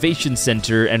Excavation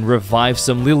Center and revive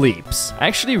some Lileeps. I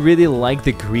actually really like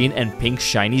the green and pink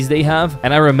shinies they have,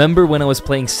 and I remember when I was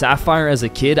playing Sapphire as a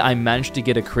kid, I managed to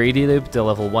get a Cradilip to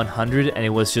level 100, and it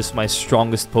was just my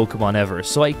strongest Pokemon ever,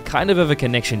 so I kind of have a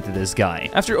connection to this guy.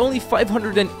 After only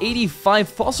 585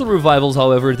 fossil revivals,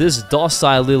 however, this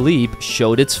docile Lileep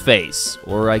showed its face,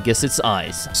 or I guess its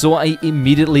eyes, so I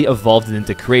immediately evolved it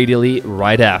into Cradily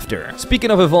right after.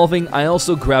 Speaking of evolving, I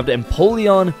also grabbed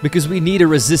Empoleon because we need a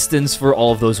resistance for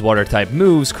all of those water type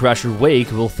moves Crasher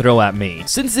Wake will throw at me.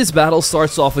 Since this battle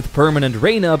starts off with permanent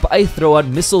rain up, I throw out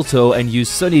Mistletoe and use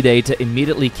Sunny Day to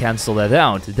immediately cancel that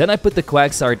out. Then I put the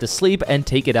Quagsire to sleep and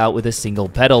take it out with a single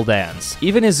Petal Dance.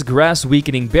 Even his grass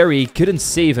weakening berry couldn't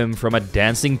save him from a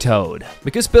dancing toad.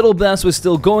 Because Petal Blast was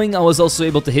still going, I was also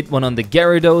able to hit one on the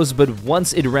Gyarados, but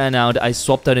once it ran out, I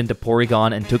swapped out into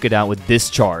Porygon and took it out with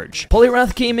Discharge.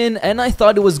 Poliwrath came in and I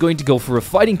thought it was going to go for a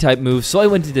fighting type move, so I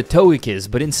went into Togekiss,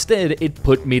 but instead it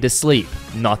put me to sleep.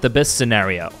 Not the best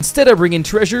scenario. Instead I bring in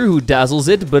Treasure who dazzles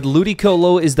it, but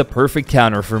Ludicolo is the perfect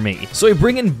counter for me. So I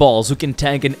bring in Balls who can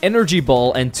tank an Energy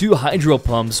Ball and 2 Hydro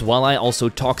Pumps while I also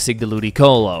Toxic the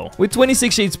Ludicolo. With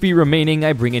 26 HP remaining,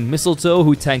 I bring in Mistletoe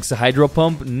who tanks a Hydro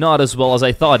Pump not as well as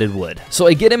I thought it would. So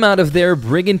I get him out of there,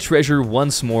 bring in Treasure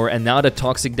once more, and now the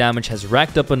toxic damage has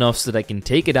racked up enough so that I can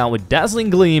take it out with Dazzling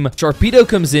Gleam. Sharpedo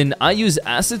comes in, I use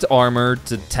Acid Armor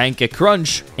to tank a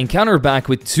Crunch, and counter back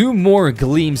with 2 more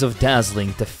Gleams of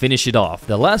Dazzling to finish it off.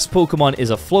 The last Pokemon is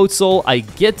a Floatzel. I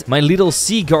get my little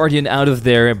Sea Guardian out of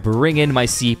there, bring in my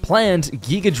Sea Plant,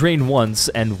 Giga Drain once,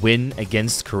 and win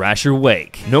against Crasher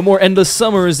Wake. No more endless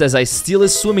summers as I steal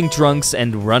his swimming trunks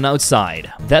and run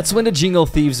outside. That's when the Jingle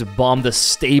Thieves bomb the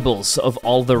stables of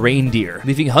all the reindeer,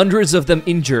 leaving hundreds of them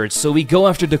injured, so we go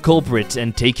after the culprit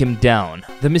and take him down.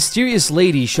 The mysterious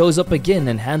lady shows up again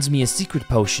and hands me a secret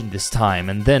potion this time,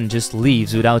 and then just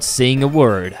leaves without saying a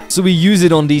word. So we use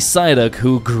it on the Psyduck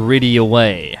who gritty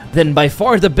away. Then by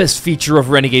far the best feature of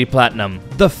Renegade Platinum,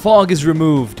 the fog is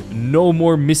removed. No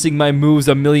more missing my moves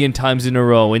a million times in a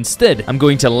row. Instead, I'm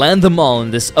going to land them all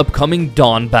in this upcoming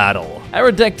Dawn battle.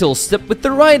 Aerodactyl stepped with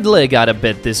the right leg out of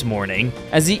bed this morning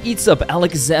as he eats up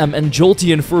Alakazam and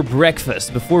Jolteon for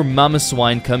breakfast before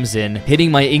Mamoswine comes in, hitting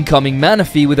my incoming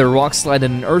Manaphy with a Rock Slide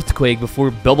and an Earthquake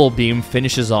before Bubble Beam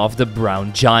finishes off the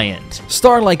brown giant.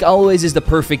 Star, like always, is the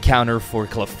perfect counter for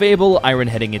Clefable, Iron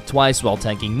Heading it twice while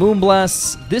tanking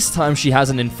Moonblasts. This time she has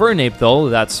an Infernape though,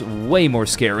 that's way more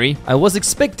scary. I was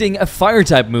expecting a Fire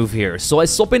type move here, so I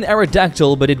swap in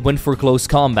Aerodactyl, but it went for close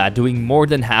combat, doing more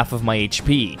than half of my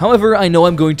HP. However, I know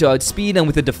I'm going to outspeed, and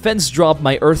with a defense drop,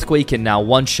 my Earthquake can now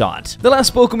one-shot. The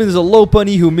last Pokemon is a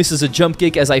Lopunny who misses a jump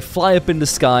kick as I fly up in the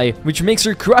sky, which makes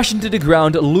her crash into the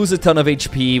ground, lose a ton of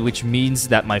HP, which means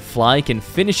that my fly can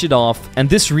finish it off, and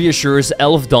this reassures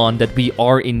Elf Dawn that we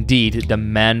are indeed the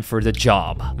man for the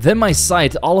job. Then my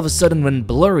sight all of a sudden went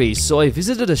blurry, so I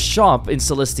visited a shop in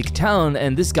Celestic Town,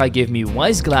 and this guy gave me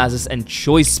Wise Glasses and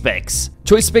Choice Specs.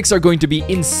 Choice Specs are going to be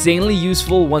insanely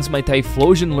useful once my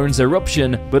Typhlosion learns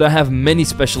Eruption, but I have many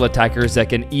special attackers that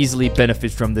can easily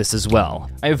benefit from this as well.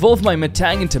 I evolve my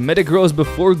Metang into Metagross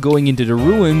before going into the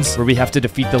ruins, where we have to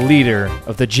defeat the leader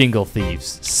of the Jingle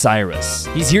Thieves, Cyrus.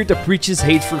 He's here to preach his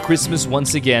hate for Christmas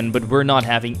once again, but we're not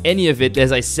having any of it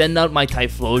as I send out my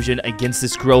Typhlosion against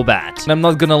this Crobat. And I'm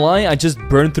not gonna lie, I just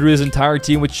burned through his entire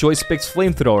team with Choice Specs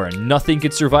Flamethrower. Nothing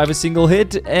could survive a single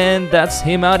hit, and that's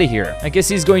him out of here. I guess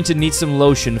he's going to need some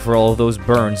lotion for all of those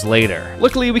burns later.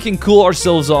 Luckily, we can cool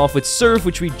ourselves off with Surf,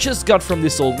 which we just just got from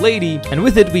this old lady, and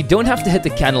with it we don't have to head to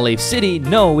Canalave City,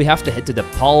 no, we have to head to the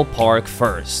Paul Park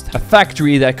first, a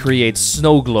factory that creates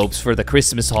snow globes for the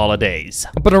Christmas holidays.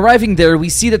 Upon arriving there, we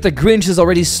see that the Grinch has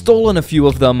already stolen a few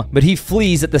of them, but he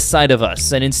flees at the sight of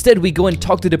us, and instead we go and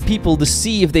talk to the people to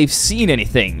see if they've seen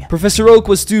anything. Professor Oak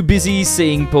was too busy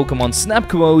saying Pokemon Snap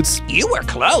quotes. You were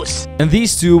close. And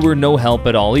these two were no help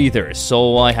at all either,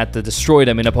 so I had to destroy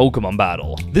them in a Pokemon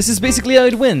battle. This is basically how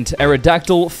it went.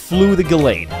 Aerodactyl flew the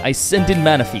Gallade. I sent in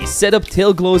Manaphy, set up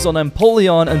Tail Glows on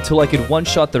Empoleon until I could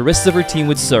one-shot the rest of her team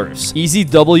with Surfs. Easy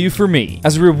W for me.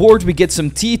 As a reward, we get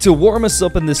some tea to warm us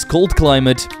up in this cold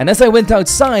climate, and as I went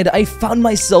outside, I found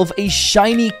myself a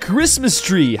shiny Christmas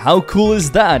tree. How cool is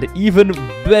that? Even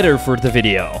better for the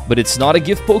video. But it's not a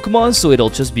gift Pokemon, so it'll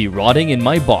just be rotting in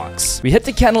my box. We head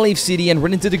to Canalave City and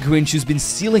run into the Grinch, who's been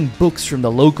stealing books from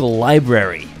the local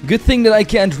library. Good thing that I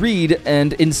can't read,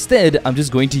 and instead, I'm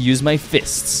just going to use my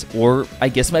fists. Or, I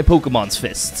guess my Pokemon's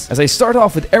fists. As I start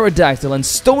off with Aerodactyl and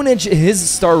Stone Edge his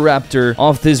Staraptor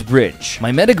off this bridge.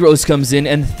 My Metagross comes in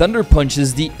and Thunder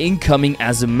Punches the incoming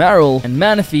Azumarill, and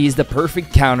Manaphy is the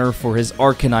perfect counter for his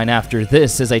Arcanine after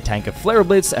this, as I tank a Flare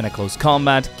Blitz and a close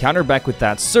combat, counter back with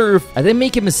that Surf, and then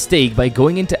make a mistake by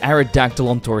going into Aerodactyl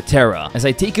on Torterra, as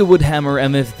I take a Wood Hammer,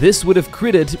 and if this would have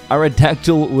critted,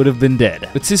 Aerodactyl would have been dead.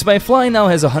 But since my Fly now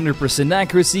has 100%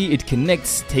 accuracy, it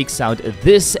connects, takes out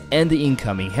this and the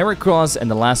incoming Heracross,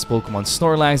 and the last Pokemon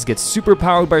Snorlax gets super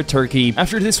powered by Turkey.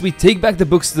 After this, we take back the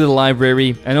books to the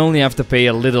library and only have to pay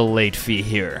a little late fee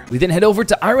here. We then head over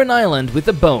to Iron Island with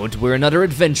a boat where another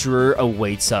adventurer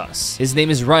awaits us. His name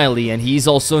is Riley, and he's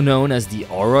also known as the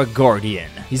Aura Guardian.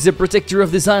 He's the protector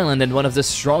of this island and one of the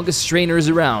strongest trainers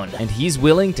around, and he's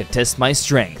willing to test my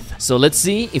strength. So let's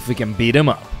see if we can beat him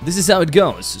up. This is how it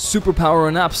goes. Superpower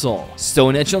on Absol,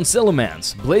 Stone Edge on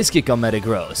Salamence, Blaze Kick on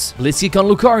Metagross, Blitz Kick on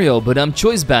Lucario, but I'm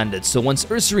Choice Banded, so once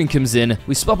Ursaring comes in,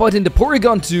 we swap out into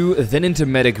Porygon 2, then into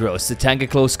Metagross to tank a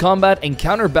close combat and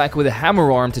counter back with a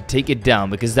Hammer Arm to take it down,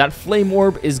 because that Flame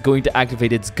Orb is going to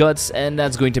activate its guts, and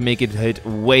that's going to make it hit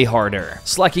way harder.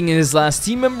 Slacking in his last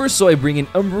team member, so I bring in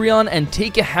Umbreon and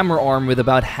take a Hammer Arm with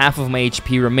about half of my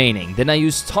HP remaining. Then I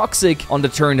use Toxic on the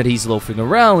turn that he's loafing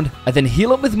around. I then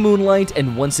heal up with Moonlight,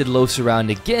 and once it loafs around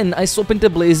again, I swap into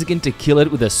Blaziken to kill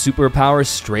it with a superpower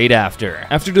straight after.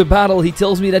 After the battle, he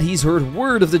tells me that he's heard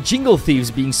word of the Jingle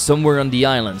Thieves being somewhere on the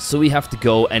island, so we have to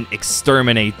go and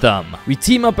exterminate them. We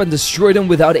team up and destroy them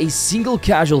without a single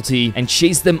casualty and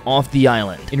chase them off the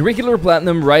island. In regular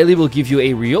Platinum, Riley will give you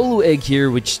a Riolu egg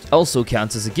here, which also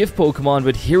counts as a gift Pokemon,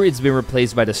 but here it's been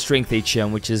replaced by the Strength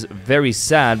HM, which is very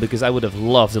sad because I would have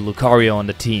loved a Lucario on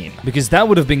the team, because that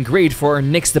would have been great for our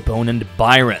next opponent,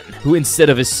 Byron, who instead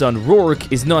of his son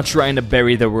Rourke is not trying to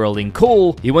bury the world in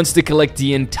coal, he wants to collect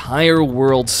the entire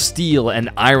world's steel and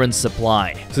iron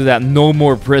supply, so that no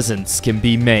more presents can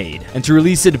be made. And to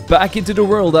release it back into the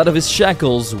world out of his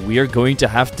shackles, we are going to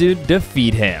have to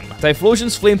defeat him.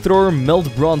 Typhlosion's Flamethrower, Melt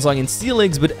Bronzong and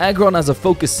Steelix, but Aggron has a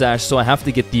Focus Sash, so I have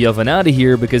to get the oven out of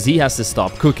here because he has to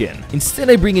stop cooking. Instead,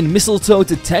 I bring in Mistletoe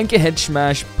to tank a Head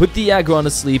Smash, put the Aggron to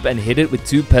sleep, and hit it with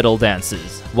 2 Petal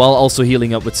Dances, while also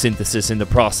healing up with Synthesis in the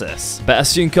process.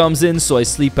 Bastion comes in, so I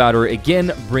Sleep Powder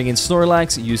again, bring in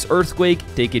Snorlax, use Earthquake,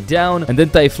 take it down, and then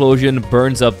Typhlosion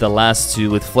burns up the last 2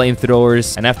 with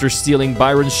Flamethrowers, and after stealing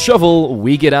Byron's shovel,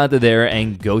 we get out of there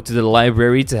and go to the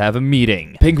library to have a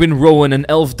meeting. Penguin Rowan and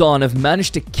Elf Dawn have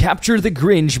managed to capture the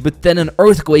Grinch, but then an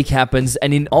earthquake happens,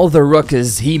 and in all the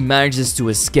ruckus, he manages to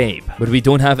escape. But we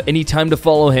don't have any time to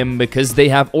follow him because they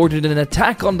have ordered an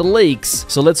attack on the lakes,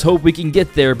 so let's hope we can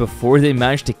get there before they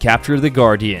manage to capture the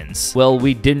Guardians. Well,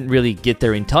 we didn't really get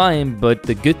there in time, but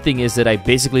the good thing is that I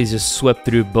basically just swept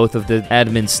through both of the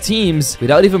admin's teams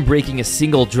without even breaking a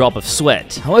single drop of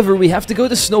sweat. However, we have to go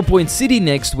to Snowpoint City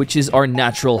next, which is our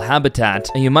natural habitat,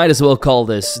 and you might as well call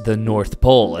this the North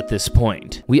Pole at this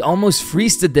point. We almost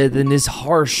freeze to death in this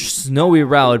harsh, snowy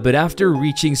route, but after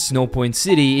reaching Snowpoint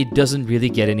City, it doesn't really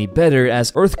get any better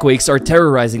as earthquakes are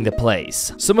terrorizing the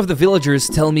place. Some of the villagers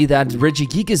tell me that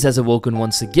Regigigas has awoken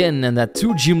once again and that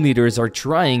 2 gym leaders are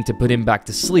trying to put him back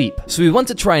to sleep. So we want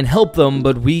to try and help them,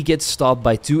 but we get stopped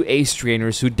by 2 ace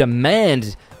trainers who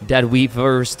demand that we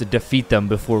first defeat them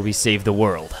before we save the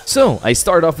world. So, I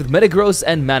start off with Metagross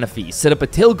and Manaphy, set up a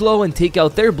Tail Glow and take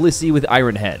out their Blissey with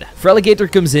Iron Head.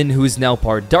 Feraligatr comes in, who is now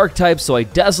part Dark type, so I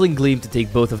Dazzling Gleam to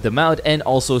take both of them out and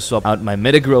also swap out my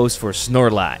Metagross for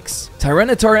Snorlax.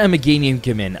 Tyranitar and Meganium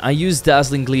come in. I used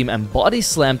Dazzling Gleam and Body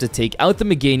Slam to take out the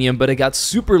Meganium, but I got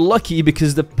super lucky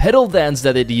because the Petal Dance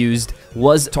that it used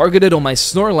was targeted on my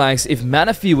Snorlax. If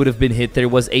Manaphy would have been hit, there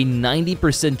was a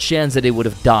 90% chance that it would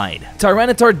have died.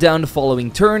 Tyranitar down the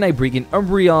following turn, I bring in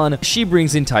Umbreon, she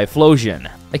brings in Typhlosion.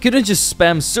 I couldn't just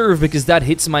spam Surf because that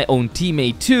hits my own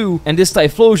teammate too, and this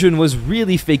Typhlosion was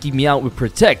really faking me out with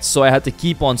Protect, so I had to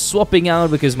keep on swapping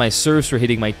out because my Surfs were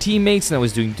hitting my teammates and I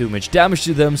was doing too much damage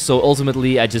to them, so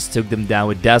ultimately I just took them down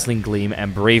with Dazzling Gleam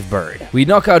and Brave Bird. We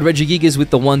knock out Regigigas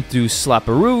with the 1-2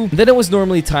 Slapperoo, and then it was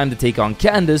normally time to take on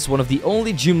Candace, one of the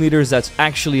only gym leaders that's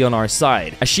actually on our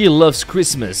side, as she loves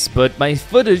Christmas, but my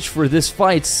footage for this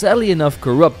fight sadly enough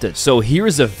corrupted, so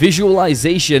here's a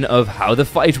visualization of how the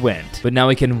fight went. But now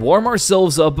we can warm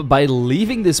ourselves up by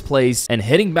leaving this place and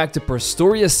heading back to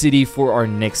Pastoria City for our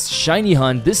next shiny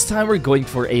hunt. This time we're going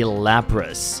for a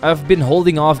Lapras. I've been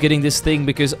holding off getting this thing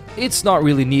because it's not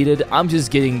really needed. I'm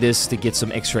just getting this to get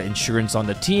some extra insurance on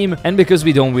the team and because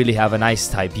we don't really have an ice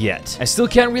type yet. I still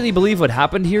can't really believe what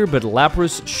happened here, but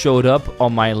Lapras showed up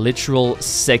on my literal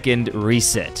second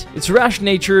reset. It's rash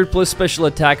natured plus special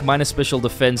attack minus special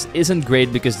defense isn't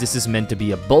great because this is meant to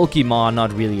be a bulky mon,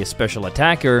 not really a special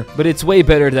attacker, but it's way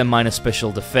better than minus special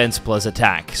defense plus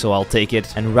attack, so I'll take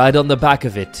it and ride on the back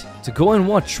of it to go and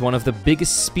watch one of the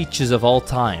biggest speeches of all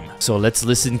time. So let's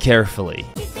listen carefully.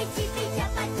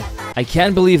 I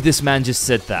can't believe this man just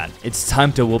said that. It's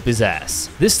time to whoop his ass.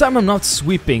 This time I'm not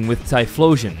sweeping with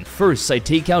Typhlosion. First, I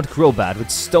take out Crobat with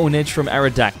Stone Edge from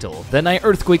Aerodactyl. Then I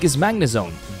Earthquake his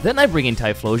Magnezone. Then I bring in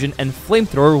Typhlosion and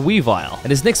Flamethrower Weavile.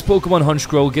 And his next Pokemon,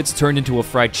 Honchkrow, gets turned into a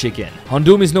fried chicken.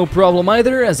 Houndoom is no problem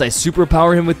either, as I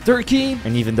superpower him with Turkey.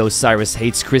 And even though Cyrus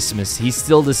hates Christmas, he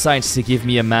still decides to give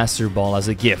me a Master Ball as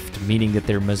a gift, meaning that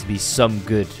there must be some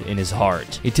good in his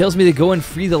heart. He tells me to go and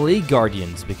free the Lake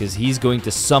Guardians because he's going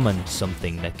to summon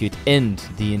something that could end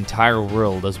the entire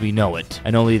world as we know it,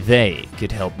 and only they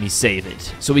could help me save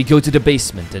it. So we go to the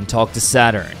basement and talk to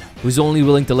Saturn, who's only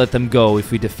willing to let them go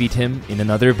if we defeat him in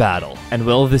another battle. And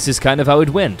well, this is kind of how it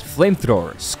went.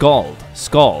 Flamethrower, Scald,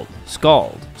 Scald,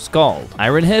 Scald, Scald,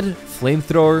 Iron Head,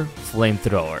 Flamethrower,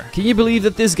 Flamethrower. Can you believe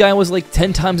that this guy was like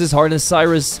 10 times as hard as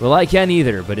Cyrus? Well, I can't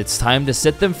either, but it's time to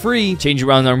set them free, change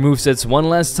around our movesets one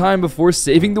last time before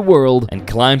saving the world, and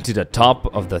climb to the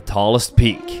top of the tallest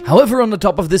peak. However, on the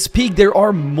top of this peak, there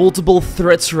are multiple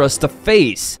threats for us to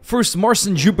face. First, Mars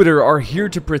and Jupiter are here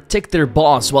to protect their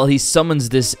boss while he summons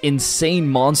this insane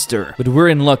monster. But we're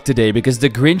in luck today because the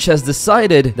Grinch has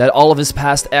decided that all of his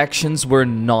past actions were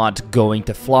not going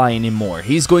to fly anymore.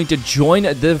 He's going to join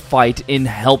the fight in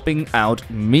helping out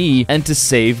me and to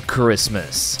save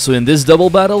Christmas. So in this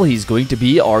double battle, he's going to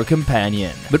be our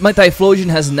companion. But my Typhlosion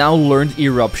has now learned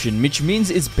Eruption, which means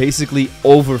it's basically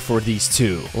over for these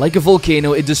two. Like a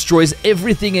volcano, it destroys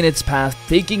everything in its path,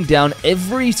 taking down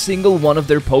every single one of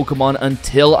their Pokemon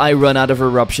until I run out of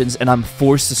eruptions and I'm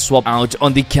forced to swap out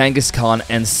on the Kangaskhan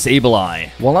and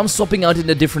Sableye. While I'm swapping out in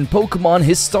a different Pokemon,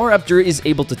 his Staraptor is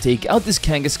able to take out this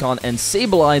Kangaskhan and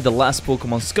Sableye, the last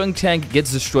Pokemon Skuntank,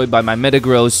 gets destroyed by my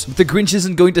Metagross. The Grinch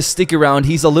isn't going to stick around.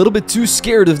 He's a little bit too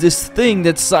scared of this thing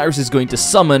that Cyrus is going to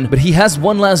summon, but he has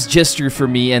one last gesture for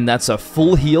me, and that's a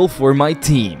full heal for my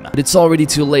team. But it's already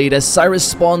too late as Cyrus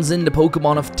spawns in the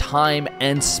Pokemon of time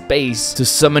and space to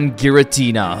summon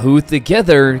Giratina, who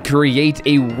together create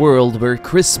a world where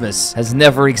Christmas has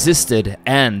never existed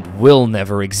and will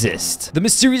never exist. The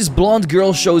mysterious blonde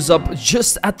girl shows up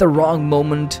just at the wrong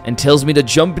moment and tells me to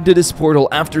jump into this portal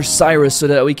after Cyrus so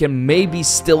that we can maybe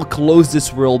still close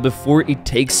this world before it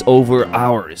takes over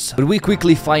ours. But we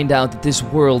quickly find out that this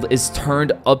world is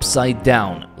turned upside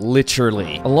down,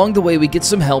 literally. Along the way, we get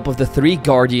some help of the 3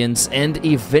 Guardians, and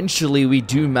eventually we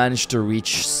do manage to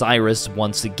reach Cyrus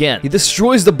once again. He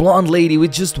destroys the blonde lady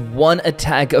with just one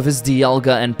attack of his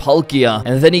Dialga and Palkia,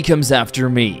 and then he comes after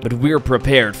me. But we're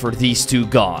prepared for these 2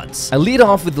 gods. I lead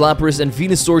off with Lapras and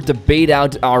Venusaur to bait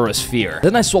out Aerosphere.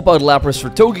 Then I swap out Lapras for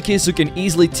Togekiss, who can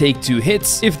easily take 2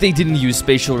 hits if they didn't use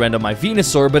Spatial Rend on my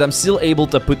Venusaur, but I'm still able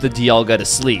to put the Dialga to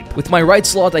sleep. With my right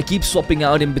slot, I keep swapping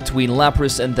out in between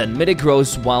Lapras and then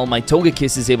Metagross, while my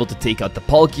Togekiss is able to take out the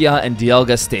Palkia and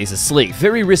Dialga stays asleep.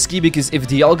 Very risky because if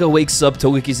Dialga wakes up,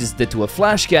 Togekiss is dead to a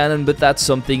Flash Cannon, but that's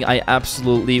something I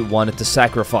absolutely wanted to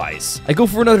sacrifice. I go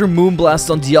for another Moonblast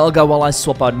on Dialga while I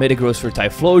swap out Metagross for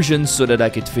Typhlosion so that I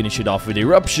could finish it off with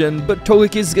Eruption, but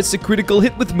Togekiss gets a critical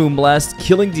hit with Moonblast,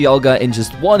 killing Dialga in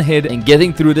just one hit and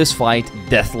getting through this fight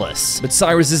deathless. But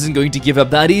Cyrus isn't going to give up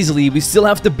that easily. We still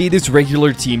have to beat his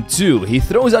regular team too. He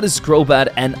throws out his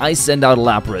Crobat and I send out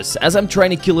Lapras. As I'm trying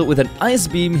to kill it with an Ice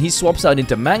Beam, he swaps out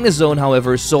into Magnezone,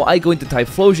 however, so I go into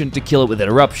Typhlosion to kill it with an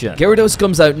Eruption. Gyarados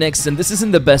comes out next, and this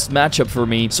isn't the best matchup for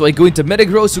me, so I go into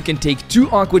Metagross, who can take 2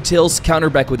 Aqua Tails, counter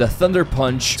back with a Thunder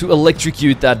Punch to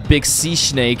electrocute that big Sea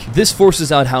Snake. This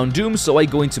forces out Houndoom, so I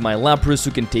go into my Lapras,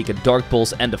 who can take a Dark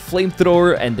Pulse and a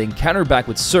Flamethrower, and then counter back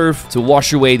with Surf to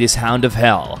wash away this Hound of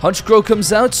Hell. Honchkrow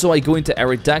comes out, so I go into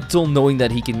Aerodactyl, knowing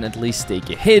that he can at least take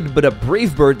a hit, but a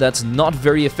Brave Bird that's not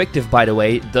very effective, by the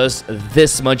way, does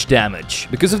this much damage.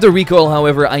 Because of the recoil,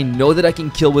 however, I know that I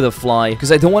can kill with a fly,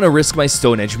 because I don't want to risk my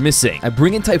Stone Edge missing. I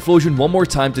bring in Typhlosion one more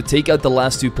time to take out the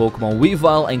last two Pokemon,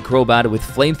 Weavile and Crobat, with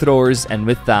flamethrowers, and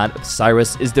with that,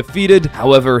 Cyrus is defeated.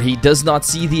 However, he does not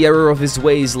see the error of his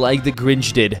ways like the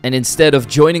Grinch did, and instead of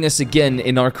joining us again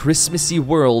in our Christmassy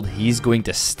world, he's going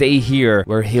to stay here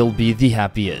where he'll be the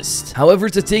happiest. However,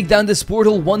 to take down this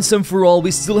portal once and for all,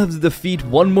 we still have to defeat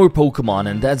one more Pokemon,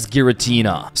 and that's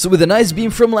Giratina. So with an Ice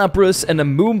Beam from Lapras and a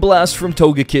Moonblast from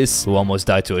Togekiss, who almost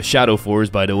died to a Shadow Force,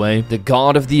 by the way, the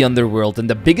god of the underworld and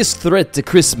the biggest threat to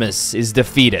Christmas is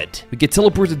defeated. We get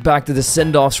teleported back to the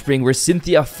Send-Off Spring, where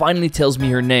Cynthia finally tells me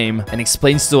her name and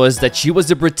explains to us that she was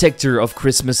the protector of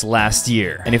Christmas last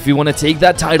year. And if we want to take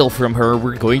that title from her,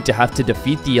 we're going to have to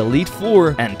defeat the Elite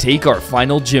Four and take our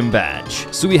final gym badge.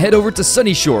 So we head over to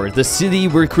Sunyshore, the city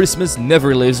where Christmas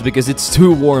never lives because it's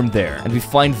too warm there. And we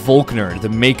find Volkner, the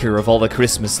maker of all the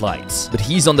Christmas lights. But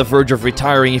he's on the verge of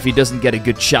retiring if he doesn't get a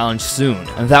good challenge soon.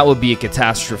 And that would be a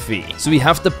catastrophe. So we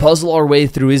have to puzzle our way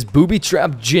through his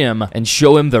booby-trapped gym and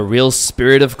show him the real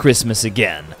spirit of Christmas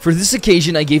again. For this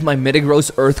occasion, I gave my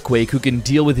Metagross Earthquake, who can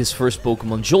deal with his first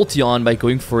Pokemon Jolteon by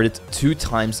going for it 2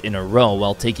 times in a row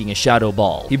while taking a Shadow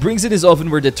Ball. He brings in his oven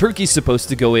where the turkey's supposed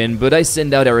to go in, but I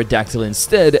send out Aerodactyl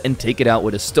instead and take it out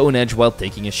with a Stone Edge while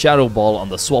taking a Shadow Ball on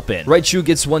the swap-in. Raichu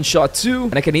gets one shot too,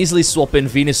 and I can easily swap in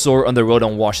Venusaur on the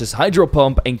Rotom Wash's Hydro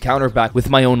Pump and counter back with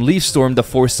my own Leaf Storm to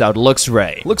force out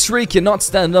Luxray. Luxray cannot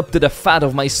stand up to the fat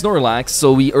of my Snorlax,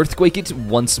 so we Earthquake it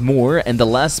once more, and the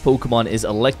last Pokemon is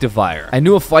Electivire. I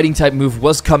knew a fighting type move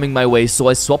was coming my way, so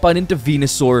I swap out into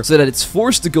Venusaur so that it's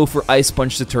forced to go for Ice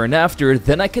Punch the turn after.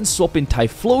 Then I can swap in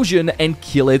Typhlosion and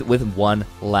kill it with one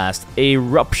last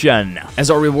Eruption. As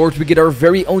our reward, we get our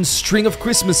very own string of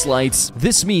Christmas lights.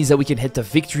 This means that we can hit the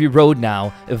Victory Road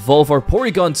now, evolve our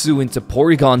Porygon 2 into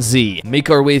Porygon Z, make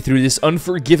our way through this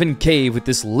unforgiven cave with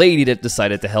this lady that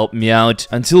decided to help me out,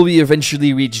 until we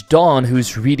eventually reach Dawn,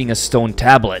 who's reading a stone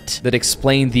tablet that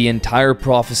explained the entire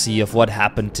prophecy of what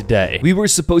happened today. We were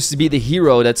supposed to be the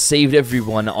hero that saved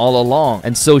everyone all along,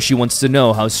 and so she wants to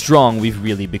know how strong we've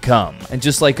really become. And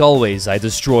just like always, I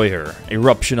destroy her.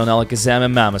 Eruption on Alakazam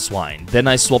and Mamoswine. Then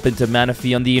I swap into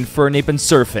Manaphy on the Infernape and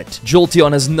Surf it.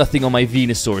 Jolteon has nothing on my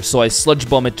Venusaur, so I Sludge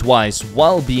Bomb it twice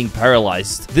while being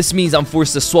paralyzed. This means I'm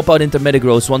forced to swap out into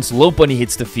Metagross once Lopunny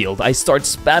hits the field. I start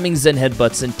spamming Zen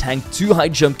Headbutts and tank 2 high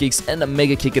jump kicks and a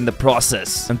Mega Kick in the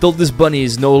process, until this bunny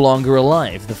is no longer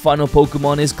alive. The final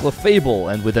Pokemon is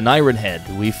Clefable, and with an Iron Head,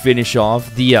 we finish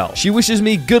off the elf. She wishes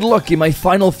me good luck in my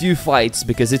final few fights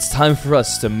because it's time for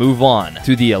us to move on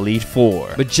to the Elite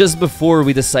Four. But just before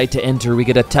we decide to enter, we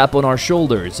get a tap on our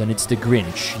shoulders, and it's the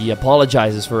Grinch. He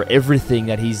apologizes for everything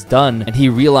that he's done, and he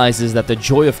realizes that the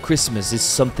joy of Christmas is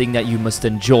something that you must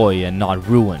enjoy and not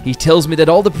ruin. He tells me that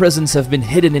all the presents have been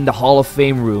hidden in the Hall of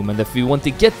Fame room, and if we want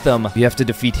to get them, we have to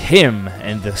defeat him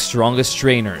and the strongest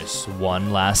trainers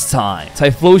one last time.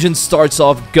 Typhlosion starts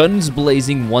off guns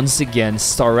blazing once again.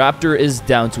 Staraptor is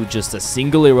down to just a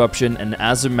single Eruption, and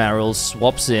Azumarill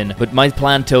swaps in, but my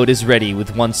Plantoad is ready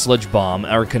with one Sludge Bomb.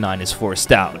 Arcanine is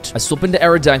forced out. I swap into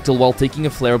Aerodactyl while taking a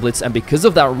Flare Blitz, and because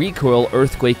of that recoil,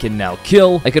 Earthquake can now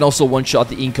kill. I can also one-shot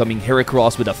the incoming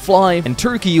Heracross with a Fly, and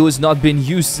Turkey, who has not been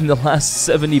used in the last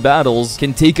 70 battles,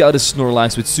 can take out a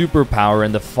Snorlax with Superpower,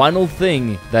 and the final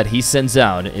thing that he sends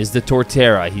out is the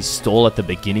Torterra he stole at the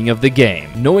beginning of the game.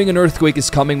 Knowing an Earthquake is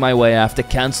coming my way, I have to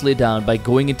cancel it down by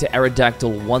going into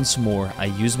Aerodactyl once more. I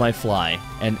use my Fly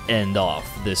and end off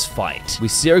this fight. We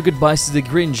say our goodbyes to the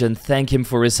Grinch and thank him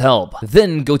for his help.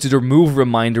 Then go to the move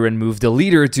reminder and move the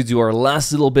leader to do our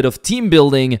last little bit of team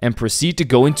building and proceed to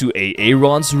go into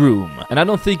Aaron's room. And I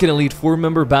don't think an Elite Four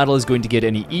member battle is going to get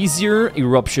any easier.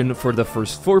 Eruption for the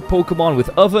first 4 Pokemon with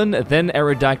Oven, then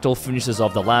Aerodactyl finishes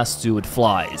off the last 2 with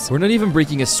Flies. We're not even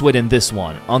breaking a sweat in this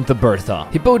one. On to Bertha.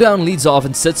 Hippowdon leads off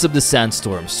and sets up the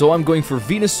Sandstorm, so I'm going for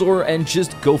Venusaur and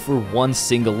just go for one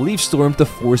single Leaf Storm to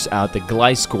force out the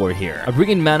Gliscor here. I bring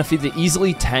in Manaphy to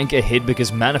easily tank a hit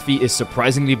because Manaphy is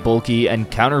surprisingly bulky and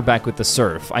counter back with the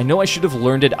Surf. I know I should have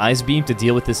learned at Ice Beam to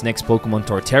deal with this next Pokemon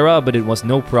Torterra, but it was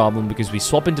no problem because we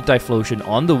swap into Typhlosion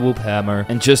on the Whoop Hammer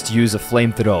and just use a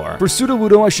Flamethrower. For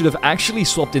Sudowoodo, I should have actually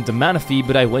swapped into Manaphy,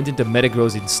 but I went into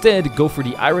Metagross instead, go for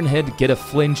the Iron Head, get a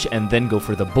flinch, and then go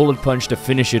for the Bullet Punch to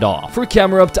finish it off. For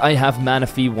Camerupt, I have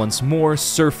Manaphy once more,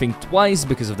 surfing twice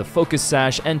because of the Focus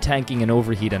Sash and tanking an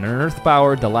Overheat and an Earth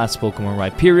Power, the last Pokemon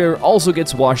Rhyperior also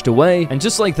gets washed away, and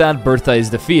just like that, Bertha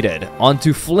is defeated. On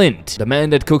to Flint, the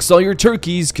man that cooks all your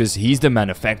turkeys because he's the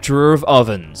manufacturer of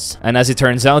ovens. And as it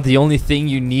turns out, the only thing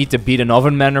you need to beat an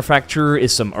oven manufacturer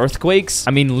is some earthquakes.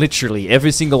 I mean, literally,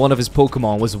 every single one of his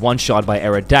Pokemon was one-shot by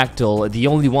Aerodactyl. The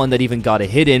only one that even got a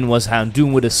hit in was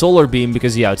Houndoom with a Solar Beam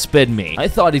because he outsped me. I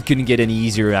thought it couldn't get any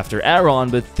easier after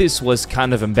Aron, but this was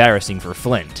kind of embarrassing for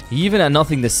Flint. He even had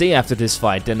nothing to say after this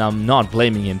fight, and I'm not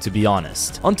blaming him, to be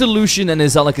honest. Onto Lucian and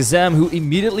his Alakazam, who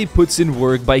immediately puts in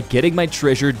work by getting my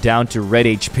treasure down to red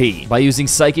HP by using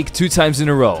Psychic 2 times in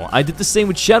a row. I did the same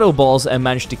with Shadow Balls and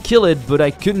managed to kill it, but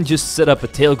I couldn't just set up a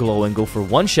Tail Glow and go for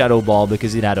one Shadow Ball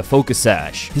because it had a Focus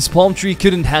Sash. His Palm Tree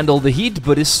couldn't handle the heat,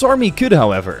 but his Starmie could,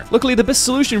 however. Luckily, the best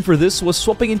solution for this was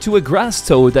swapping into a Grass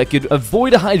Toad that could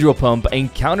avoid a Hydro Pump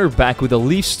and counter back with a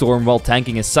Leaf Storm while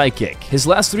tanking a Psychic. His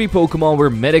last 3 Pokemon were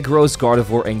Metagross,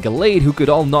 Gardevoir, and Gallade, who could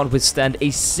all not withstand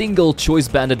a single Choice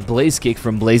Banded Blaze Kick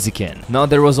from Blaziken. Now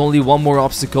there was only one more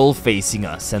obstacle facing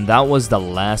us, and that was the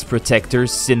last protector,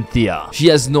 Cynthia. She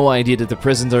has no idea that the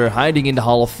prisoners are hiding in the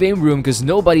Hall of Fame room because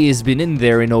nobody has been in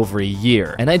there in over a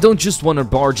year. And I don't just want to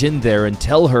barge in there and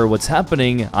tell her what's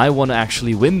happening, I want to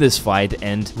actually win this fight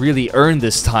and really earn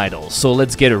this title, so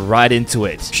let's get right into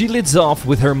it. She leads off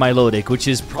with her Milotic, which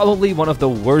is probably one of the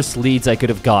worst leads I could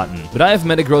have gotten. But I have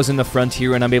Metagross in the front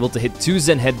here, and I'm able to hit 2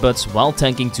 Zen Headbutts while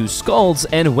tanking 2 Scalds,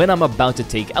 and when I'm about to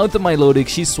take out the Milotic,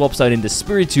 she swaps out into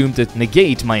Spiritomb to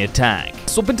negate my attack.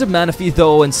 Swap into Manaphy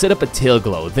though and set up a Tail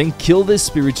Glow, then kill this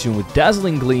Spiritomb with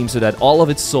Dazzling Gleam so that all of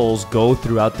its souls go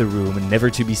throughout the room and never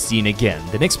to be seen again.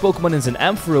 The next Pokemon is an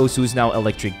Ampharos, who is now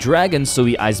Electric Dragon, so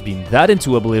we Ice Beam that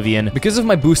into oblivion. Because of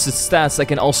my boosted stats, I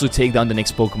can also take down the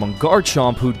next Pokemon,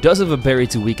 Garchomp, who does have a berry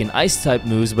to weaken Ice-type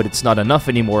moves, but it's not enough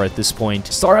anymore at this point.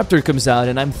 Staraptor comes out,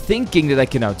 and I'm thinking that I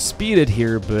can outspeed it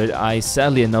here, but I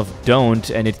sadly enough don't,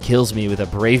 and it kills me with a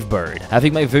Brave Bird,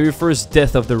 having my very first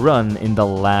death of the run in the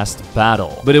last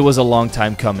battle. But it was a long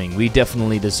time coming. We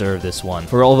definitely deserve this one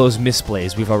for all those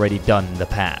misplays we've already done in the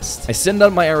past. I send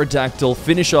out my Aerodactyl,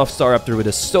 finish off Staraptor with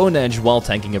a Stone Edge while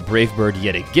tanking a Brave Bird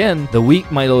yet again. The weak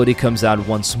Milotic comes out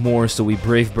once more, so we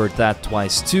Brave Bird that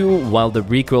twice too, while the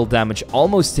recoil damage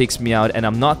almost takes me out, and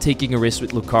I'm not taking a risk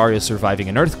with Lucario surviving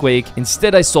an Earthquake.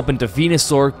 Instead, I swap into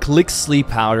Venusaur, click Sleep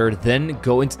Powder, then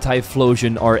go into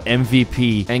Typhlosion, our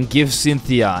MVP, and give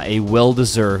Cynthia a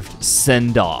well-deserved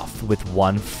send-off with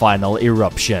one final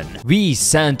eruption. We,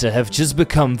 Santa, have just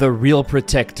become the real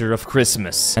protector of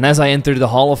Christmas. And as I enter the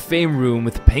Hall of Fame room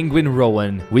with Penguin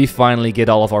Rowan, we finally get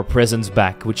all of our presents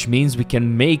back, which means we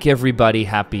can make everybody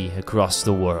happy across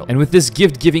the world. And with this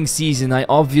gift-giving season, I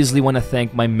obviously want to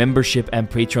thank my membership and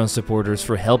Patreon supporters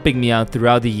for helping me out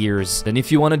throughout the years. And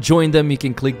if you want to join them, you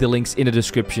can click the links in the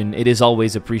description. It is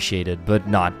always appreciated, but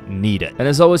not needed. And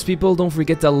as always, people, don't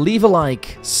forget to leave a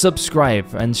like,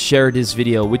 subscribe, and share this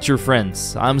video with your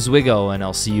friends. I'm Zwiggo, and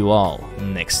I'll see you all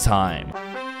next time.